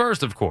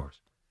 31st, of course.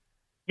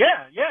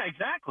 Yeah,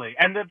 exactly.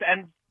 And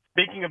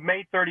speaking of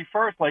May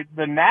 31st, like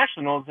the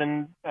Nationals,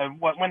 and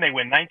when they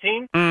win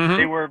 19,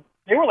 they were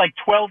like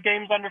 12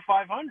 games under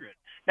 500.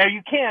 Now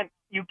you can't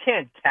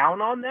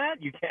count on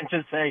that. You can't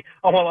just say,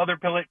 oh well, other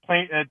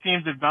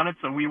teams have done it,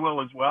 so we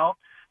will as well.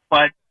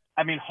 But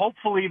I mean,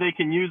 hopefully they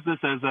can use this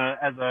as a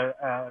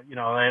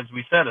as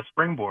we said, a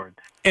springboard.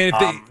 And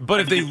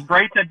it's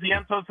great that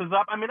Vientos is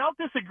up. I mean, I'll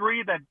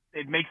disagree that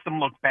it makes them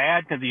look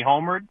bad because he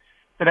homered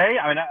today.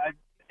 I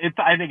mean,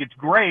 I think it's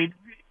great.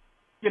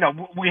 You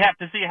know, we have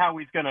to see how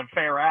he's going to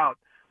fare out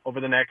over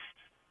the next,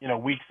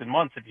 weeks and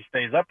months if he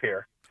stays up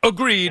here.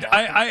 Agreed.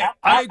 I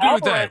agree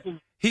with that.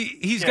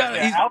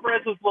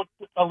 Alvarez has looked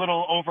a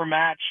little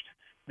overmatched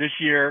this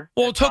year.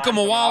 Well, it took him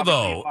a while,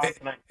 though.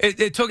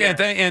 It took,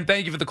 and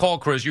thank you for the call,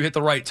 Chris. You hit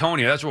the right tone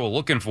here. That's what we're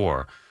looking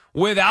for.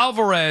 With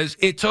Alvarez,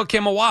 it took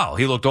him a while.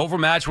 He looked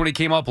overmatched when he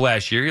came up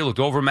last year. He looked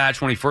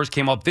overmatched when he first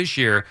came up this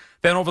year.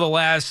 Then over the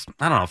last,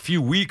 a few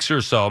weeks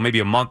or so, maybe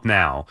a month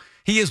now,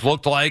 he has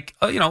looked like,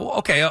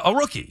 a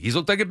rookie. He's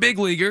looked like a big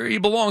leaguer. He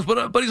belongs,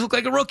 but he's looked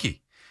like a rookie.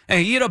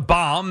 And he hit a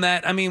bomb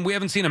that, we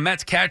haven't seen a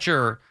Mets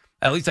catcher,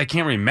 at least I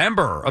can't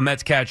remember a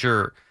Mets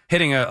catcher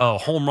hitting a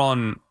home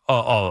run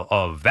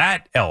of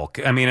that ilk,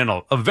 in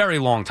a very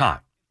long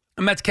time.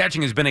 The Mets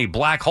catching has been a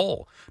black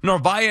hole.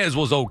 Narvaez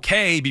was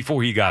okay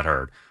before he got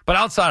hurt. But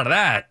outside of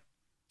that,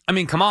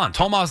 come on.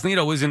 Tomas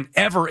Nido isn't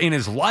ever in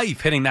his life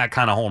hitting that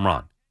kind of home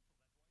run.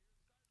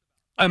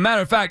 As a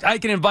matter of fact, I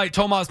can invite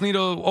Tomas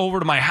Nido over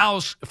to my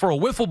house for a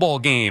wiffle ball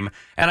game,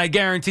 and I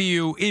guarantee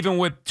you, even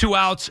with 2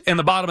 outs in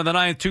the bottom of the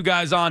ninth, 2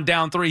 guys on,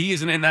 down 3, he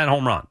isn't in that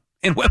home run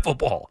in wiffle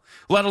ball,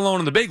 let alone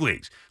in the big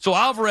leagues. So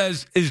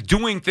Alvarez is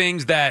doing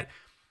things that,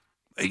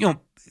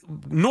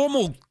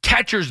 normal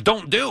catchers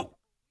don't do.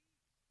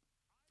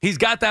 He's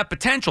got that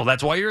potential.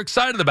 That's why you're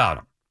excited about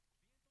him.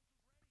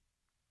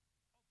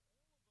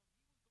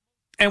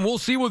 And we'll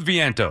see with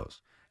Vientos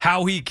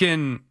how he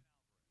can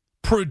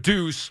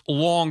produce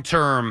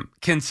long-term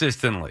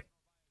consistently.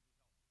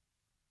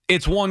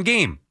 It's one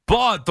game.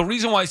 But the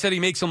reason why I said he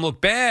makes him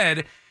look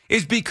bad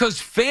is because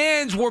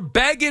fans were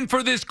begging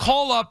for this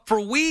call-up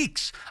for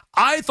weeks.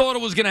 I thought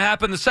it was going to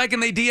happen the second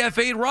they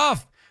DFA'd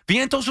Ruff.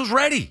 Vientos was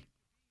ready.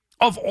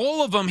 Of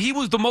all of them, he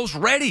was the most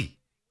ready.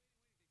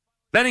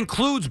 That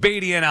includes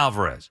Beatty and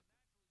Alvarez.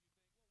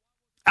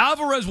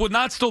 Alvarez would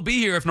not still be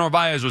here if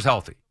Narvaez was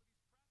healthy.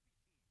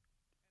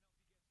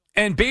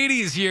 And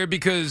Beatty is here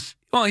because,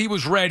 he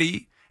was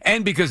ready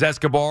and because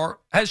Escobar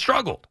has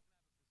struggled.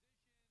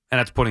 And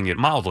that's putting it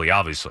mildly,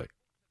 obviously.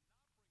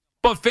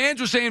 But fans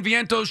were saying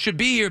Vientos should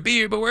be here,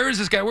 but where is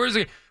this guy? Where is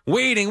he?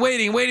 Waiting.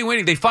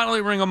 They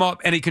finally ring him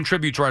up, and he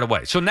contributes right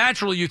away. So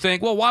naturally you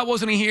think, well, why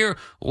wasn't he here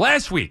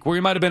last week where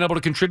he might have been able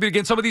to contribute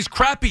against some of these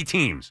crappy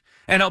teams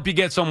and help you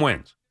get some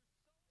wins?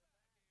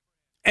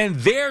 And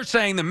they're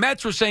saying, the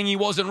Mets were saying he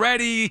wasn't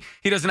ready,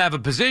 he doesn't have a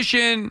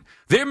position.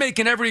 They're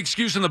making every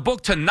excuse in the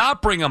book to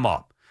not bring him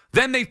up.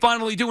 Then they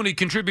finally do, and he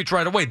contributes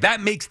right away. That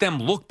makes them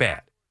look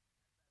bad.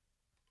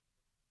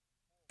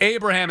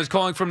 Abraham is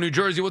calling from New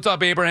Jersey. What's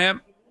up,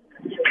 Abraham?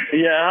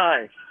 Yeah,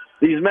 hi.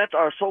 These Mets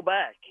are so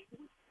back.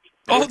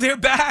 Oh, they're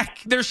back.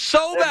 They're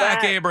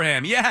back,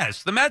 Abraham.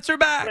 Yes, the Mets are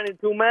back.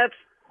 22 Mets.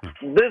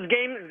 This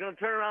game is going to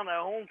turn around the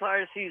whole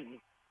entire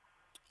season.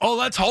 Oh,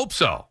 let's hope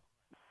so.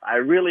 I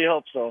really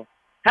hope so.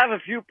 Have a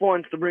few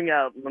points to bring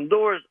out.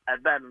 Lindor's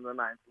at bat in the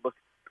ninth. Looks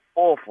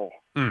awful.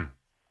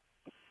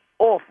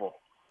 Awful.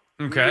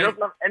 Okay. He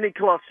doesn't have any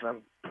clutch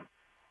them.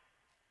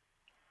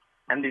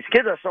 And these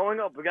kids are showing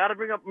up. We got to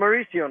bring up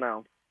Mauricio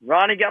now.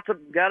 Ronnie got to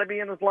be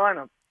in his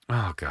lineup.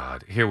 Oh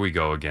God, here we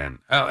go again.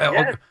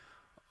 Yes.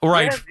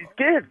 Right. Yes, these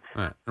kids.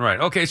 Right.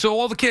 Okay. So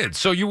all the kids.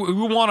 So you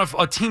want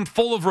a team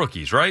full of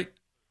rookies, right?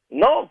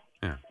 No.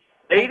 Yeah.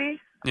 80.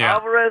 Yeah.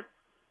 Alvarez.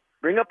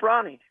 Bring up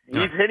Ronnie. He's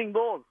Right. hitting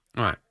balls.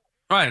 Right.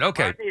 Right.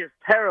 Okay. Ronnie is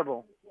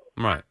terrible.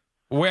 Right.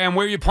 Where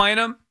are you playing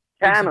him?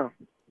 Canna.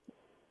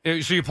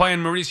 So you're playing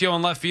Mauricio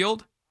in left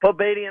field? Put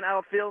Beatty in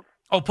outfield.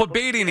 Oh, put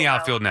Beatty in the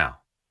outfield now.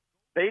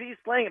 Beatty's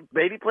playing.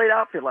 Beatty played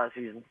outfield last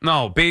season.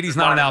 No, Beatty's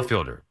not an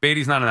outfielder.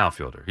 Beatty's not an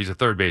outfielder. He's a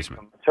third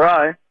baseman.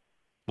 Try.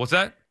 What's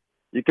that?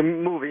 You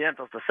can move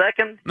Vientos to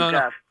second.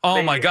 No.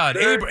 Oh, my God.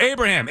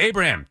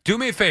 Abraham, do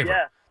me a favor.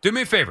 Yeah. Do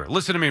me a favor.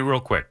 Listen to me real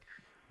quick.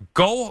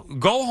 Go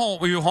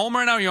home. Are you home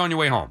right now or are you on your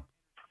way home?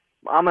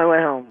 On my way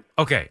home.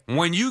 Okay.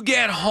 When you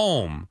get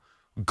home,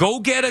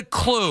 go get a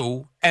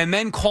clue and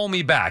then call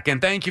me back.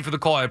 And thank you for the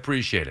call. I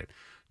appreciate it.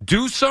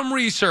 Do some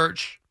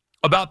research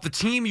about the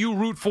team you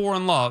root for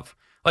and love,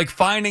 like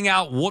finding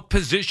out what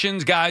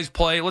positions guys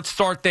play. Let's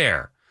start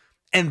there.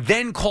 And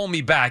then call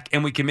me back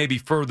and we can maybe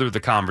further the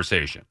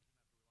conversation.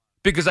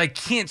 Because I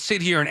can't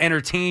sit here and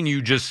entertain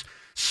you just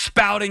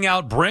spouting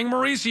out, bring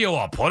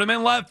Mauricio up, put him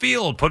in left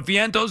field, put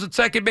Vientos at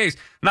second base.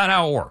 Not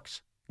how it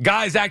works.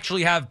 Guys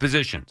actually have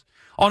positions.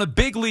 On a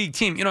big league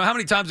team, how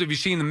many times have you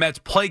seen the Mets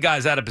play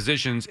guys out of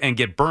positions and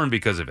get burned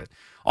because of it?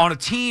 On a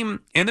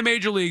team in the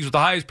major leagues with the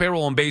highest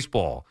payroll in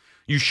baseball,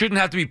 you shouldn't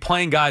have to be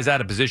playing guys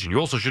out of position. You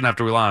also shouldn't have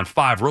to rely on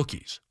 5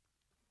 rookies.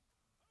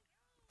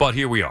 But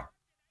here we are.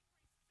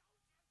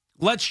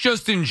 Let's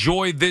just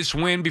enjoy this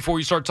win before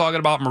you start talking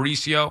about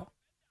Mauricio.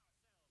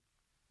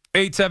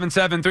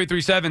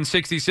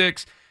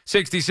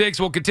 877-337-6666.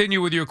 We'll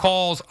continue with your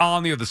calls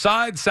on the other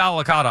side.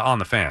 Sal Licata on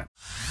the Fan.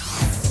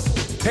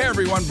 Hey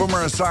everyone, Boomer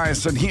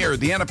Esiason here.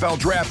 The NFL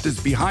draft is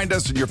behind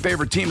us and your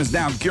favorite team is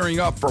now gearing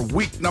up for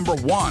week number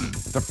 1.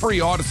 The free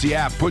Odyssey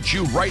app puts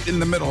you right in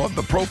the middle of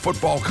the pro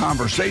football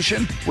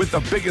conversation with the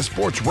biggest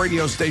sports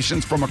radio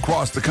stations from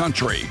across the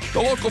country.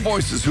 The local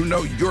voices who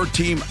know your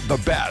team the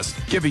best,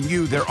 giving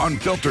you their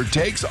unfiltered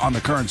takes on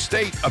the current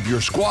state of your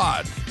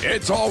squad.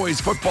 It's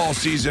always football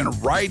season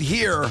right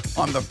here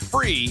on the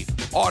free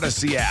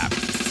Odyssey app.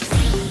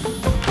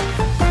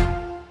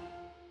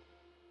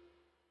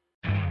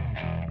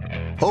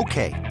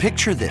 Okay,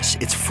 picture this.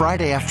 It's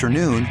Friday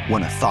afternoon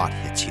when a thought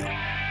hits you.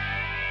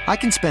 I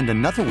can spend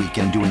another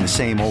weekend doing the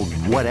same old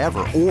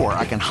whatever, or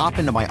I can hop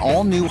into my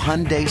all-new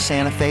Hyundai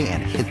Santa Fe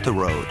and hit the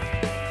road.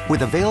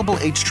 With available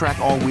H-Track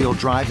all-wheel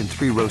drive and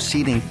 3-row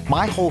seating,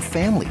 my whole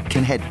family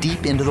can head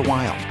deep into the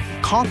wild.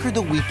 Conquer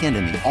the weekend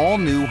in the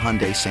all-new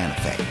Hyundai Santa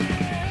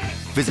Fe.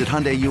 Visit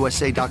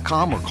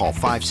HyundaiUSA.com or call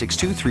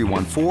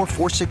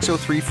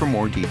 562-314-4603 for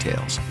more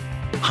details.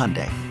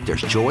 Hyundai,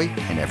 there's joy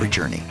in every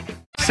journey.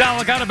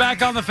 Sal Licata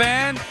back on the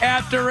Fan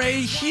after a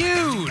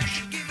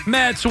huge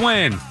Mets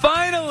win.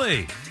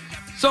 Finally,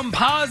 some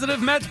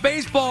positive Mets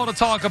baseball to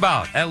talk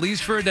about, at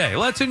least for a day.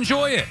 Let's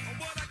enjoy it.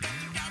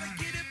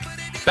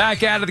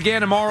 Back at it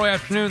again tomorrow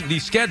afternoon. The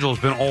schedule's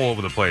been all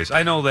over the place.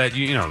 I know that,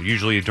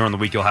 usually during the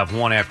week you'll have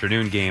one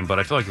afternoon game, but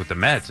I feel like with the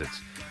Mets, it's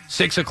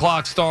 6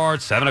 o'clock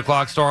start, 7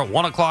 o'clock start,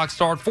 1 o'clock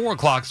start, 4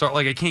 o'clock start.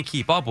 Like, I can't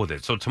keep up with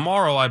it. So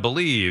tomorrow, I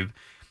believe,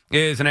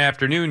 is an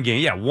afternoon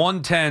game. Yeah,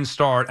 1:10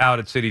 start out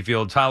at Citi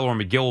Field. Tyler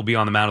McGill will be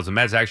on the mound as the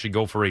Mets actually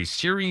go for a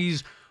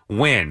series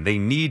win. They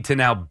need to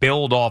now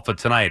build off of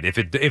tonight.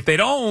 If they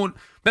don't,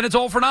 then it's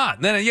all for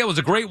naught. Then, it was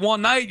a great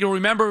one night. You'll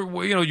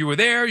remember, you were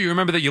there. You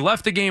remember that you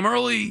left the game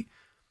early,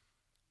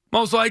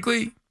 most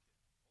likely.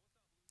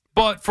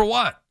 But for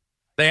what?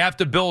 They have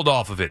to build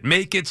off of it.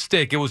 Make it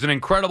stick. It was an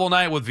incredible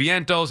night with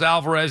Vientos,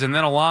 Alvarez, and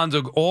then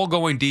Alonso all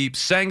going deep.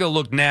 Senga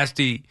looked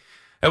nasty.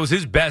 That was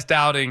his best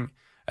outing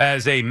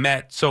as a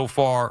Met so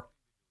far.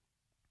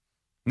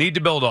 Need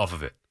to build off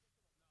of it.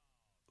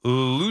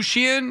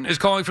 Lucien is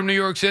calling from New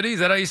York City. Is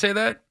that how you say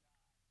that?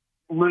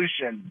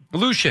 Lucian.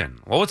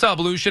 Well, what's up,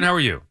 Lucien? How are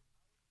you?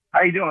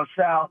 How you doing,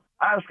 Sal?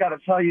 I just got to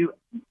tell you,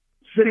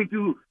 sitting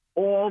through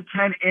all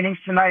 10 innings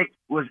tonight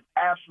was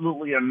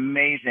absolutely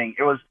amazing.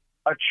 It was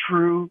a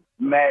true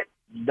Met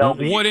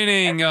W. What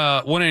inning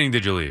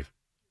did you leave?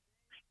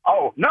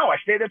 Oh, no, I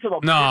stayed there till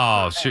the...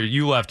 No, sure,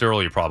 you left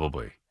early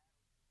probably.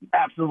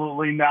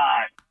 Absolutely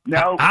not.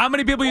 No. How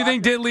many people you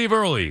think did leave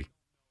early?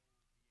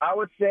 I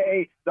would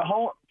say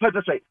put it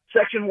this way,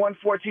 section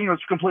 114 was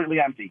completely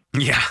empty.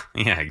 Yeah,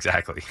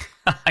 exactly.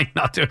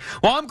 Well,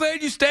 I'm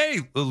glad you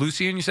stayed.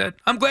 Lucien, you said?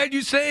 I'm glad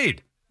you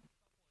stayed.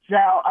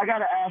 Sal, I got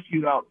to ask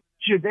you, though,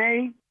 should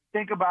they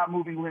think about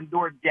moving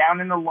Lindor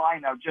down in the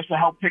lineup just to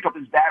help pick up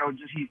his bat, or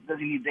does he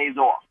need days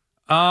off?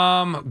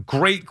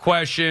 Great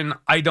question.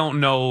 I don't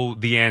know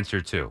the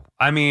answer to.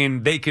 I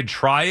mean, they could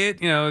try it.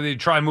 They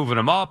try moving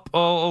him up a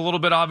little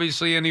bit,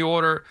 obviously, in the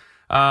order.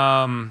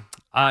 Nothing's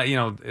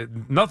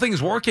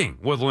working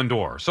with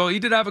Lindor. So he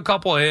did have a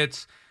couple of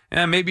hits,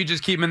 and maybe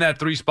just keep him in that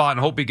 3 spot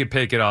and hope he could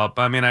pick it up.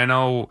 I mean, I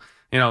know,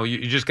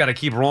 you just got to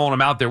keep rolling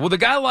him out there. With a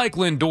guy like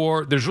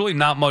Lindor, there's really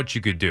not much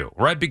you could do,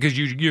 right? Because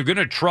you're going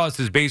to trust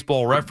his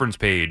baseball reference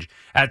page.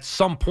 At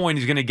some point,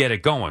 he's going to get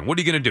it going. What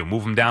are you going to do?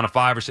 Move him down to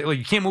 5 or 6? Like,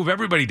 you can't move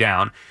everybody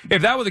down.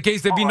 If that were the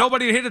case, there'd be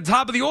nobody to hit at the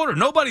top of the order.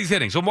 Nobody's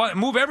hitting. So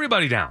move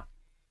everybody down.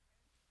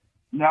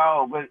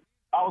 No, but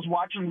I was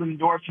watching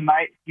Lindor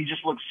tonight. He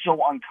just looks so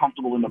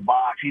uncomfortable in the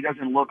box. He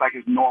doesn't look like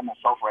his normal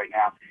self right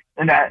now.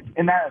 In that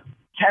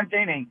 10th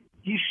inning,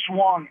 he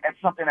swung at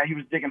something that he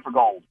was digging for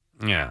gold.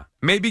 Yeah.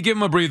 Maybe give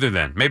him a breather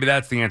then. Maybe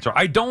that's the answer.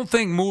 I don't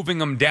think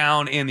moving him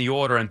down in the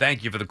order, and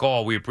thank you for the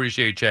call. We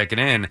appreciate checking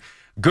in.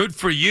 Good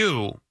for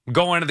you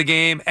going to the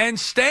game and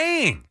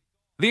staying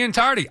the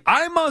entirety.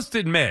 I must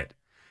admit,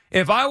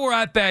 if I were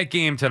at that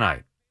game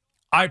tonight,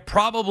 I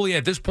probably,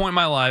 at this point in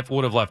my life,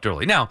 would have left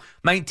early. Now,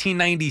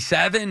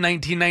 1997,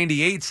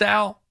 1998,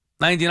 Sal,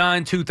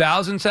 99,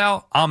 2000,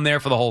 Sal, I'm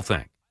there for the whole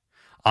thing.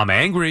 I'm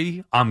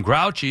angry. I'm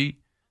grouchy.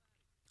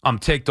 I'm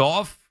ticked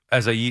off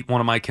as I eat one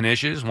of my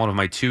knishes, one of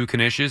my 2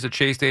 knishes at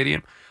Shea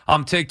Stadium.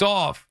 I'm ticked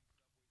off,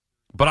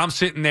 but I'm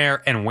sitting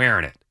there and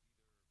wearing it.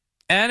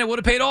 And it would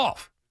have paid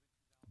off.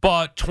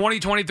 But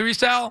 2023,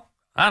 Sal,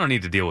 I don't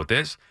need to deal with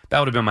this. That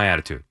would have been my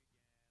attitude.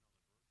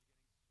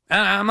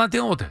 And I'm not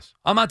dealing with this.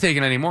 I'm not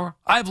taking it anymore.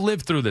 I've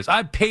lived through this.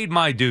 I've paid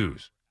my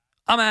dues.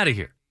 I'm out of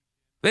here.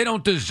 They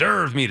don't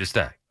deserve me to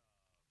stay.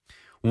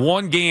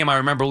 One game I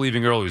remember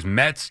leaving early was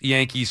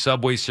Mets-Yankees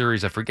Subway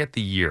Series. I forget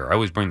the year. I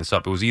always bring this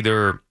up. It was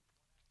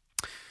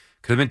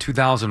could have been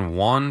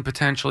 2001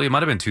 potentially. It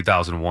might have been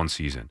 2001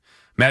 season.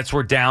 Mets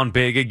were down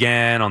big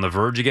again, on the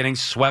verge of getting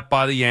swept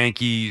by the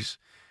Yankees.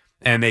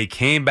 And they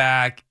came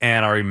back,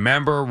 and I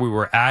remember we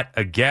were at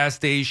a gas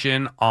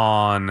station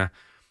on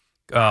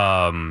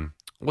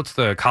what's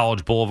the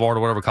College Boulevard or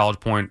whatever, College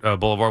Point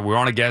Boulevard. We were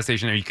on a gas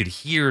station there. You could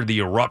hear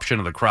the eruption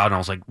of the crowd, and I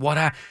was like,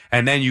 what?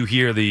 And then you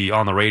hear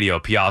on the radio,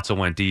 Piazza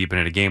went deep and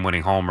hit a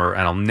game-winning homer,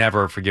 and I'll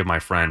never forgive my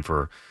friend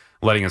for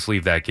letting us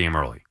leave that game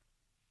early.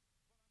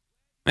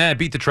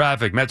 Beat the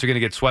traffic. Mets are going to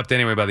get swept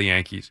anyway by the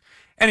Yankees.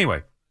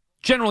 Anyway,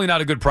 generally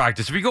not a good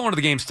practice. If you go into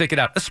the game, stick it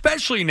out,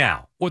 especially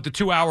now with the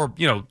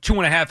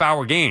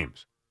 2.5-hour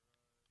games.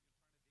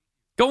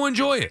 Go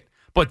enjoy it.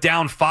 But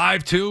down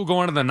 5-2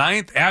 going to the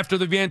 9th after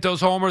the Vientos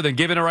homer, then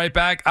giving it right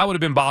back, I would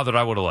have been bothered.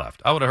 I would have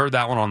left. I would have heard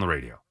that one on the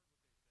radio.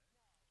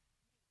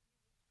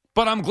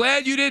 But I'm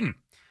glad you didn't.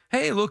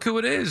 Hey, look who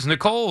it is.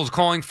 Nicole's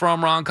calling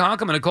from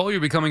Ronkonkoma. Nicole,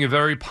 you're becoming a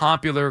very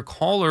popular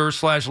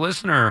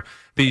caller/listener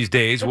these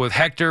days with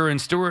Hector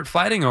and Stuart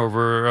fighting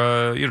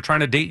over, trying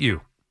to date you.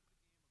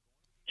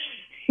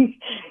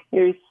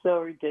 You're so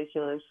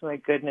ridiculous. My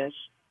goodness.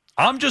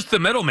 I'm just the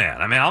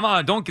middleman. I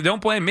mean,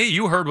 don't blame me.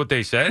 You heard what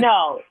they said.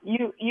 No,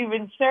 you've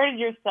inserted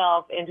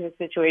yourself into a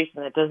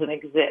situation that doesn't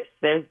exist.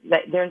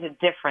 There's a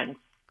difference.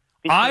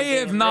 I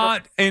have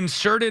not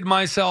inserted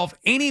myself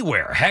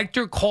anywhere.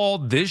 Hector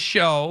called this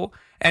show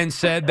and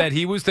said that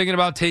he was thinking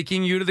about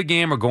taking you to the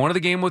game or going to the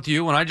game with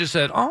you, and I just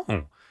said,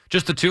 oh,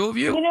 just the two of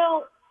you?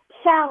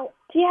 Sal,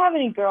 do you have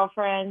any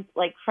girlfriends,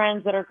 like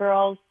friends that are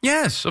girls?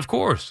 Yes, of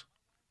course.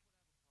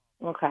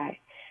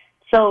 Okay.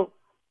 So,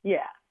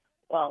 yeah,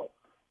 well.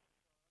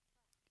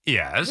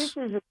 Yes.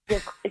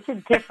 It's a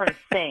different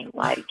thing.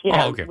 Like,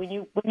 okay. when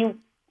you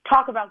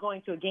talk about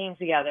going to a game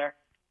together,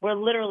 we're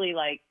literally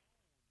like,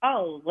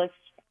 oh, let's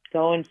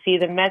go and see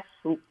the Mets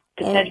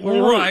potentially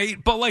lose.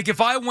 Right, but like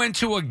if I went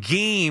to a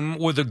game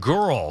with a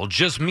girl,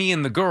 just me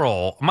and the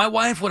girl, my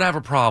wife would have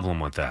a problem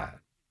with that.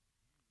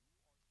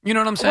 You know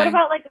what I'm saying?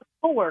 What about like a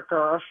coworker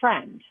or a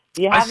friend?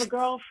 Do you have a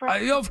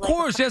girlfriend? Of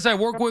course, yes. I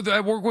work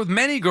with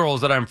many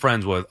girls that I'm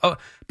friends with.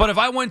 But if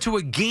I went to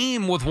a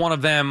game with one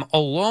of them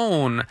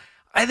alone,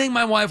 I think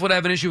my wife would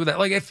have an issue with that.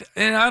 Like,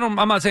 I'm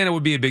not saying it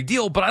would be a big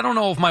deal, but I don't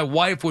know if my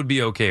wife would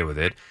be okay with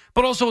it.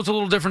 But also, it's a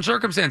little different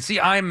circumstance. See,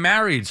 I'm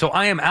married, so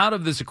I am out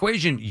of this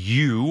equation.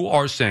 You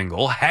are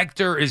single.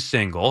 Hector is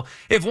single.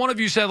 If one of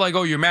you said, like,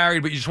 oh, you're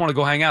married, but you just want to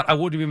go hang out, I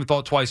wouldn't have even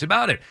thought twice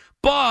about it.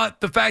 But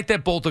the fact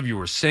that both of you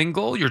are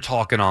single, you're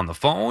talking on the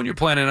phone, you're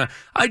planning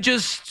I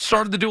just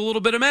started to do a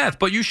little bit of math,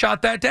 but you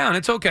shot that down.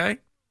 It's okay.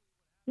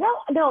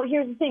 No,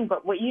 here's the thing.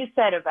 But what you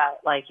said about,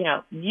 like,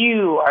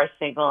 you are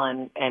single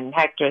and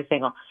Hector is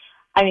single,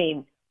 I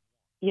mean,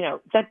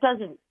 that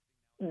doesn't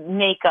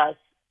make us,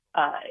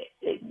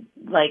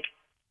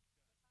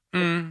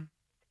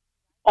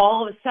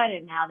 all of a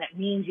sudden now that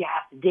means you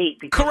have to date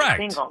because correct.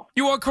 You're single.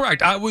 You are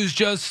correct. I was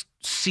just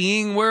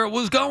seeing where it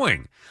was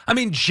going. I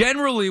mean,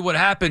 generally what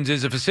happens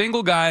is if a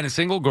single guy and a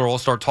single girl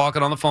start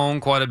talking on the phone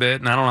quite a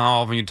bit, and I don't know how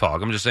often you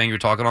talk, I'm just saying you're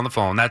talking on the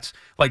phone, that's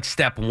like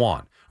step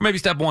one. Or maybe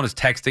step one is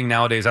texting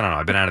nowadays. I don't know.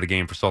 I've been out of the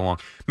game for so long.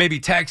 Maybe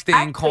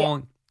texting,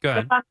 calling. Go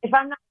ahead. If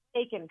I'm not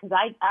mistaken, because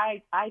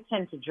I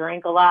tend to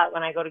drink a lot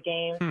when I go to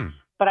games.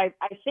 But I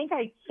think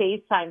I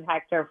FaceTimed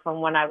Hector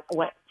from when I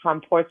went from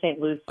Port St.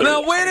 Lucie.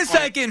 Now, wait a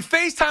second.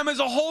 FaceTime is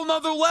a whole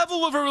nother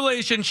level of a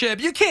relationship.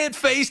 You can't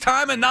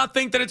FaceTime and not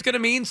think that it's going to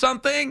mean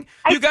something.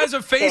 You guys are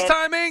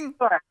FaceTiming?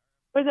 Sure.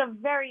 It was a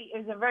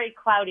very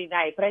cloudy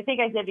night, but I think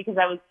I did because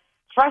I was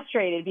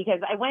frustrated because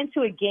I went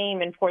to a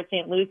game in Port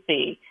St.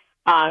 Lucie.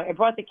 I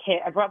brought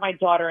my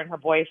daughter and her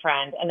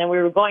boyfriend, and then we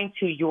were going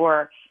to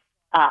your.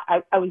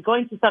 I was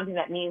going to something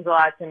that means a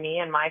lot to me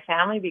and my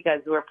family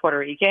because we're Puerto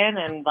Rican,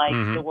 and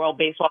the World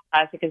Baseball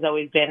Classic has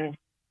always been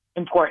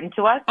important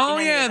to us. Oh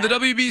yeah, the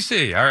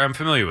WBC. I'm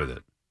familiar with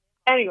it.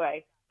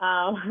 Anyway,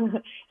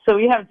 so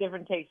we have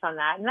different takes on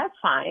that, and that's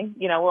fine.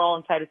 You know, we're all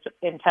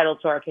entitled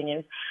to our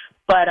opinions.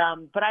 But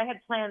I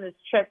had planned this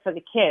trip for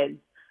the kids,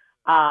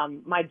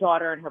 my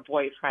daughter and her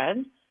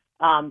boyfriend,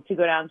 to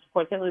go down to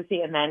Port St.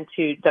 Lucie and then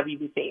to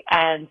WBC.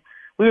 And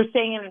we were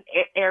staying in an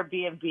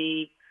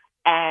Airbnb,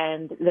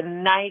 and the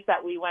night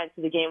that we went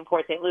to the game in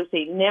Port St.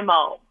 Lucie,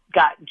 Nimmo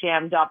got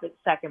jammed up at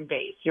second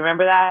base. You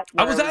remember that?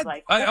 I was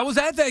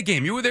at that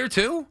game. You were there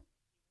too?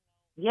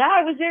 Yeah,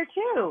 I was there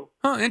too.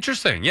 Oh,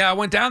 interesting. Yeah, I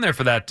went down there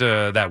for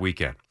that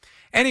weekend.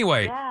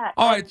 Anyway, yeah,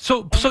 all right.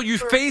 So you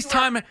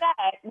FaceTime.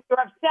 We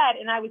were upset,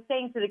 and I was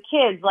saying to the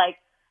kids, like,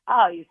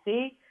 "Oh, you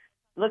see,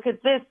 look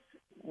at this.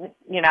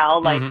 You know,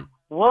 like,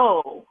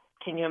 whoa.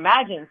 Can you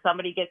imagine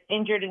somebody gets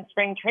injured in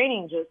spring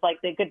training just like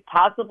they could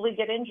possibly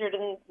get injured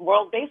in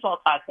World Baseball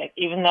Classic,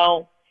 even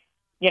though,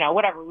 you know,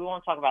 whatever, we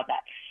won't talk about that.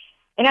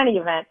 In any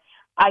event,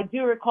 I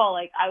do recall,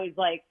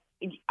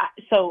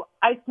 so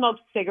I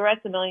smoked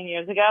cigarettes a million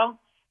years ago,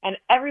 and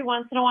every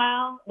once in a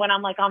while when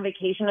I'm like on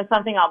vacation or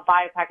something, I'll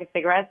buy a pack of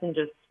cigarettes and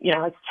just, you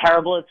know, it's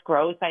terrible, it's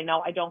gross. I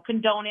know I don't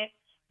condone it.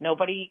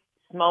 Nobody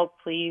smoke,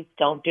 please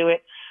don't do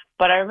it.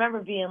 But I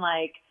remember being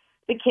like,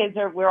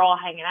 we're all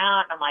hanging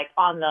out, and I'm like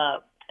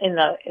in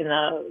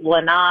the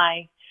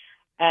lanai,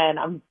 and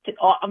I'm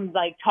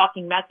like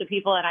talking mess with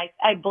people, and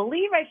I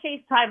believe I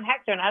FaceTime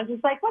Hector, and I was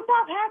just like, "What's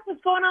up, Heck? What's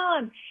going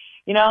on?"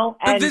 You know.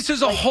 And this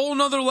is a whole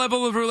nother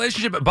level of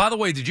relationship. By the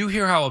way, did you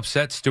hear how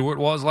upset Stuart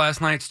was last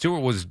night?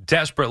 Stuart was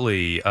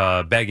desperately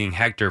begging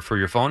Hector for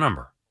your phone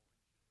number.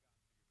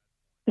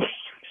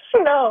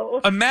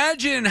 No.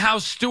 Imagine how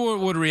Stuart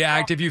would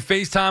react if you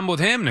FaceTime with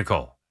him,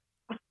 Nicole.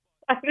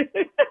 I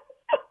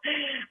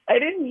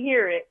didn't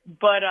hear it,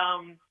 but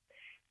I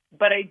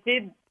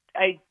did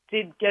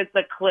get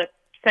the clip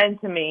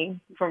sent to me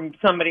from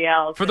somebody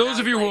else. For those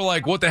of you who are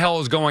like, what the hell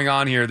is going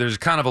on here? There's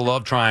kind of a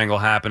love triangle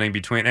happening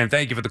between, and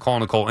thank you for the call,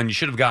 Nicole, and you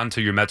should have gotten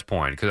to your Mets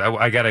point, because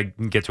I got to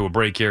get to a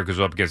break here because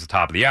we're up against the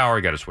top of the hour.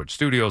 I got to switch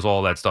studios,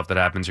 all that stuff that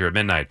happens here at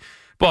midnight.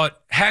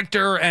 But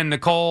Hector and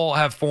Nicole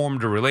have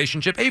formed a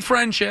relationship, a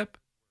friendship.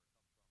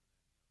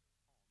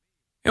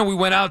 You know, we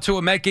went out to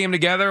a Met game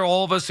together.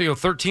 All of us,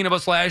 13 of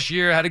us last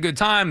year, had a good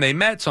time. They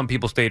met. Some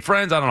people stayed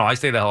friends. I don't know. I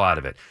stay the hell out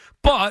of it.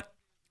 But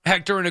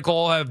Hector and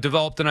Nicole have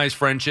developed a nice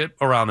friendship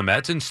around the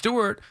Mets. And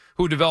Stuart,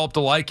 who developed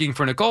a liking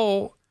for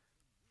Nicole,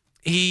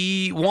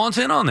 he wants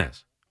in on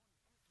this.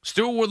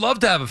 Stuart would love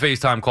to have a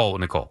FaceTime call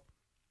with Nicole.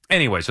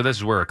 Anyway, so this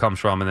is where it comes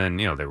from. And then,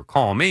 they were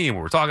calling me and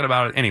we were talking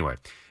about it. Anyway,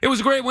 it was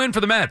a great win for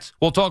the Mets.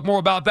 We'll talk more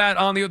about that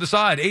on the other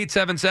side.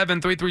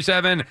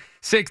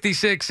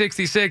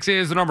 877-337-6666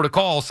 is the number to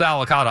call.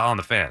 Sal Licata on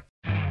the Fan.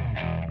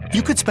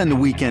 You could spend the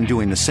weekend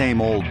doing the same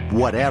old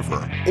whatever,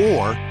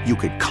 or you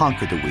could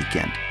conquer the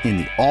weekend in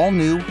the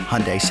all-new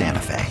Hyundai Santa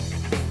Fe.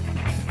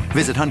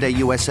 Visit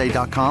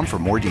HyundaiUSA.com for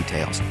more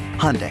details.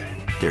 Hyundai,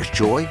 there's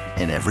joy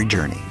in every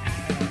journey.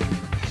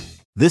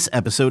 This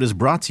episode is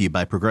brought to you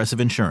by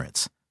Progressive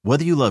Insurance.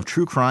 Whether you love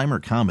true crime or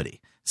comedy,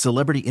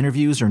 celebrity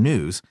interviews or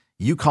news,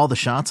 you call the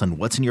shots on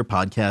what's in your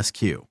podcast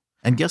queue.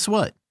 And guess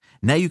what?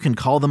 Now you can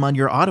call them on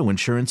your auto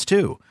insurance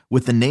too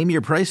with the Name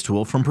Your Price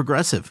tool from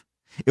Progressive.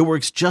 It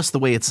works just the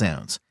way it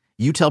sounds.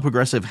 You tell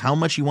Progressive how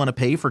much you want to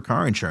pay for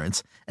car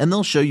insurance, and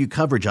they'll show you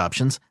coverage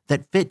options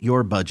that fit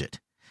your budget.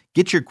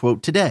 Get your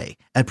quote today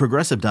at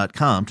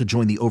Progressive.com to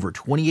join the over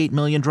 28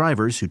 million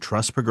drivers who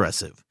trust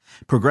Progressive.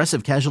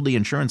 Progressive Casualty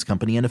Insurance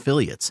Company and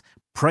Affiliates.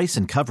 Price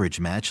and coverage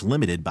match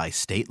limited by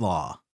state law.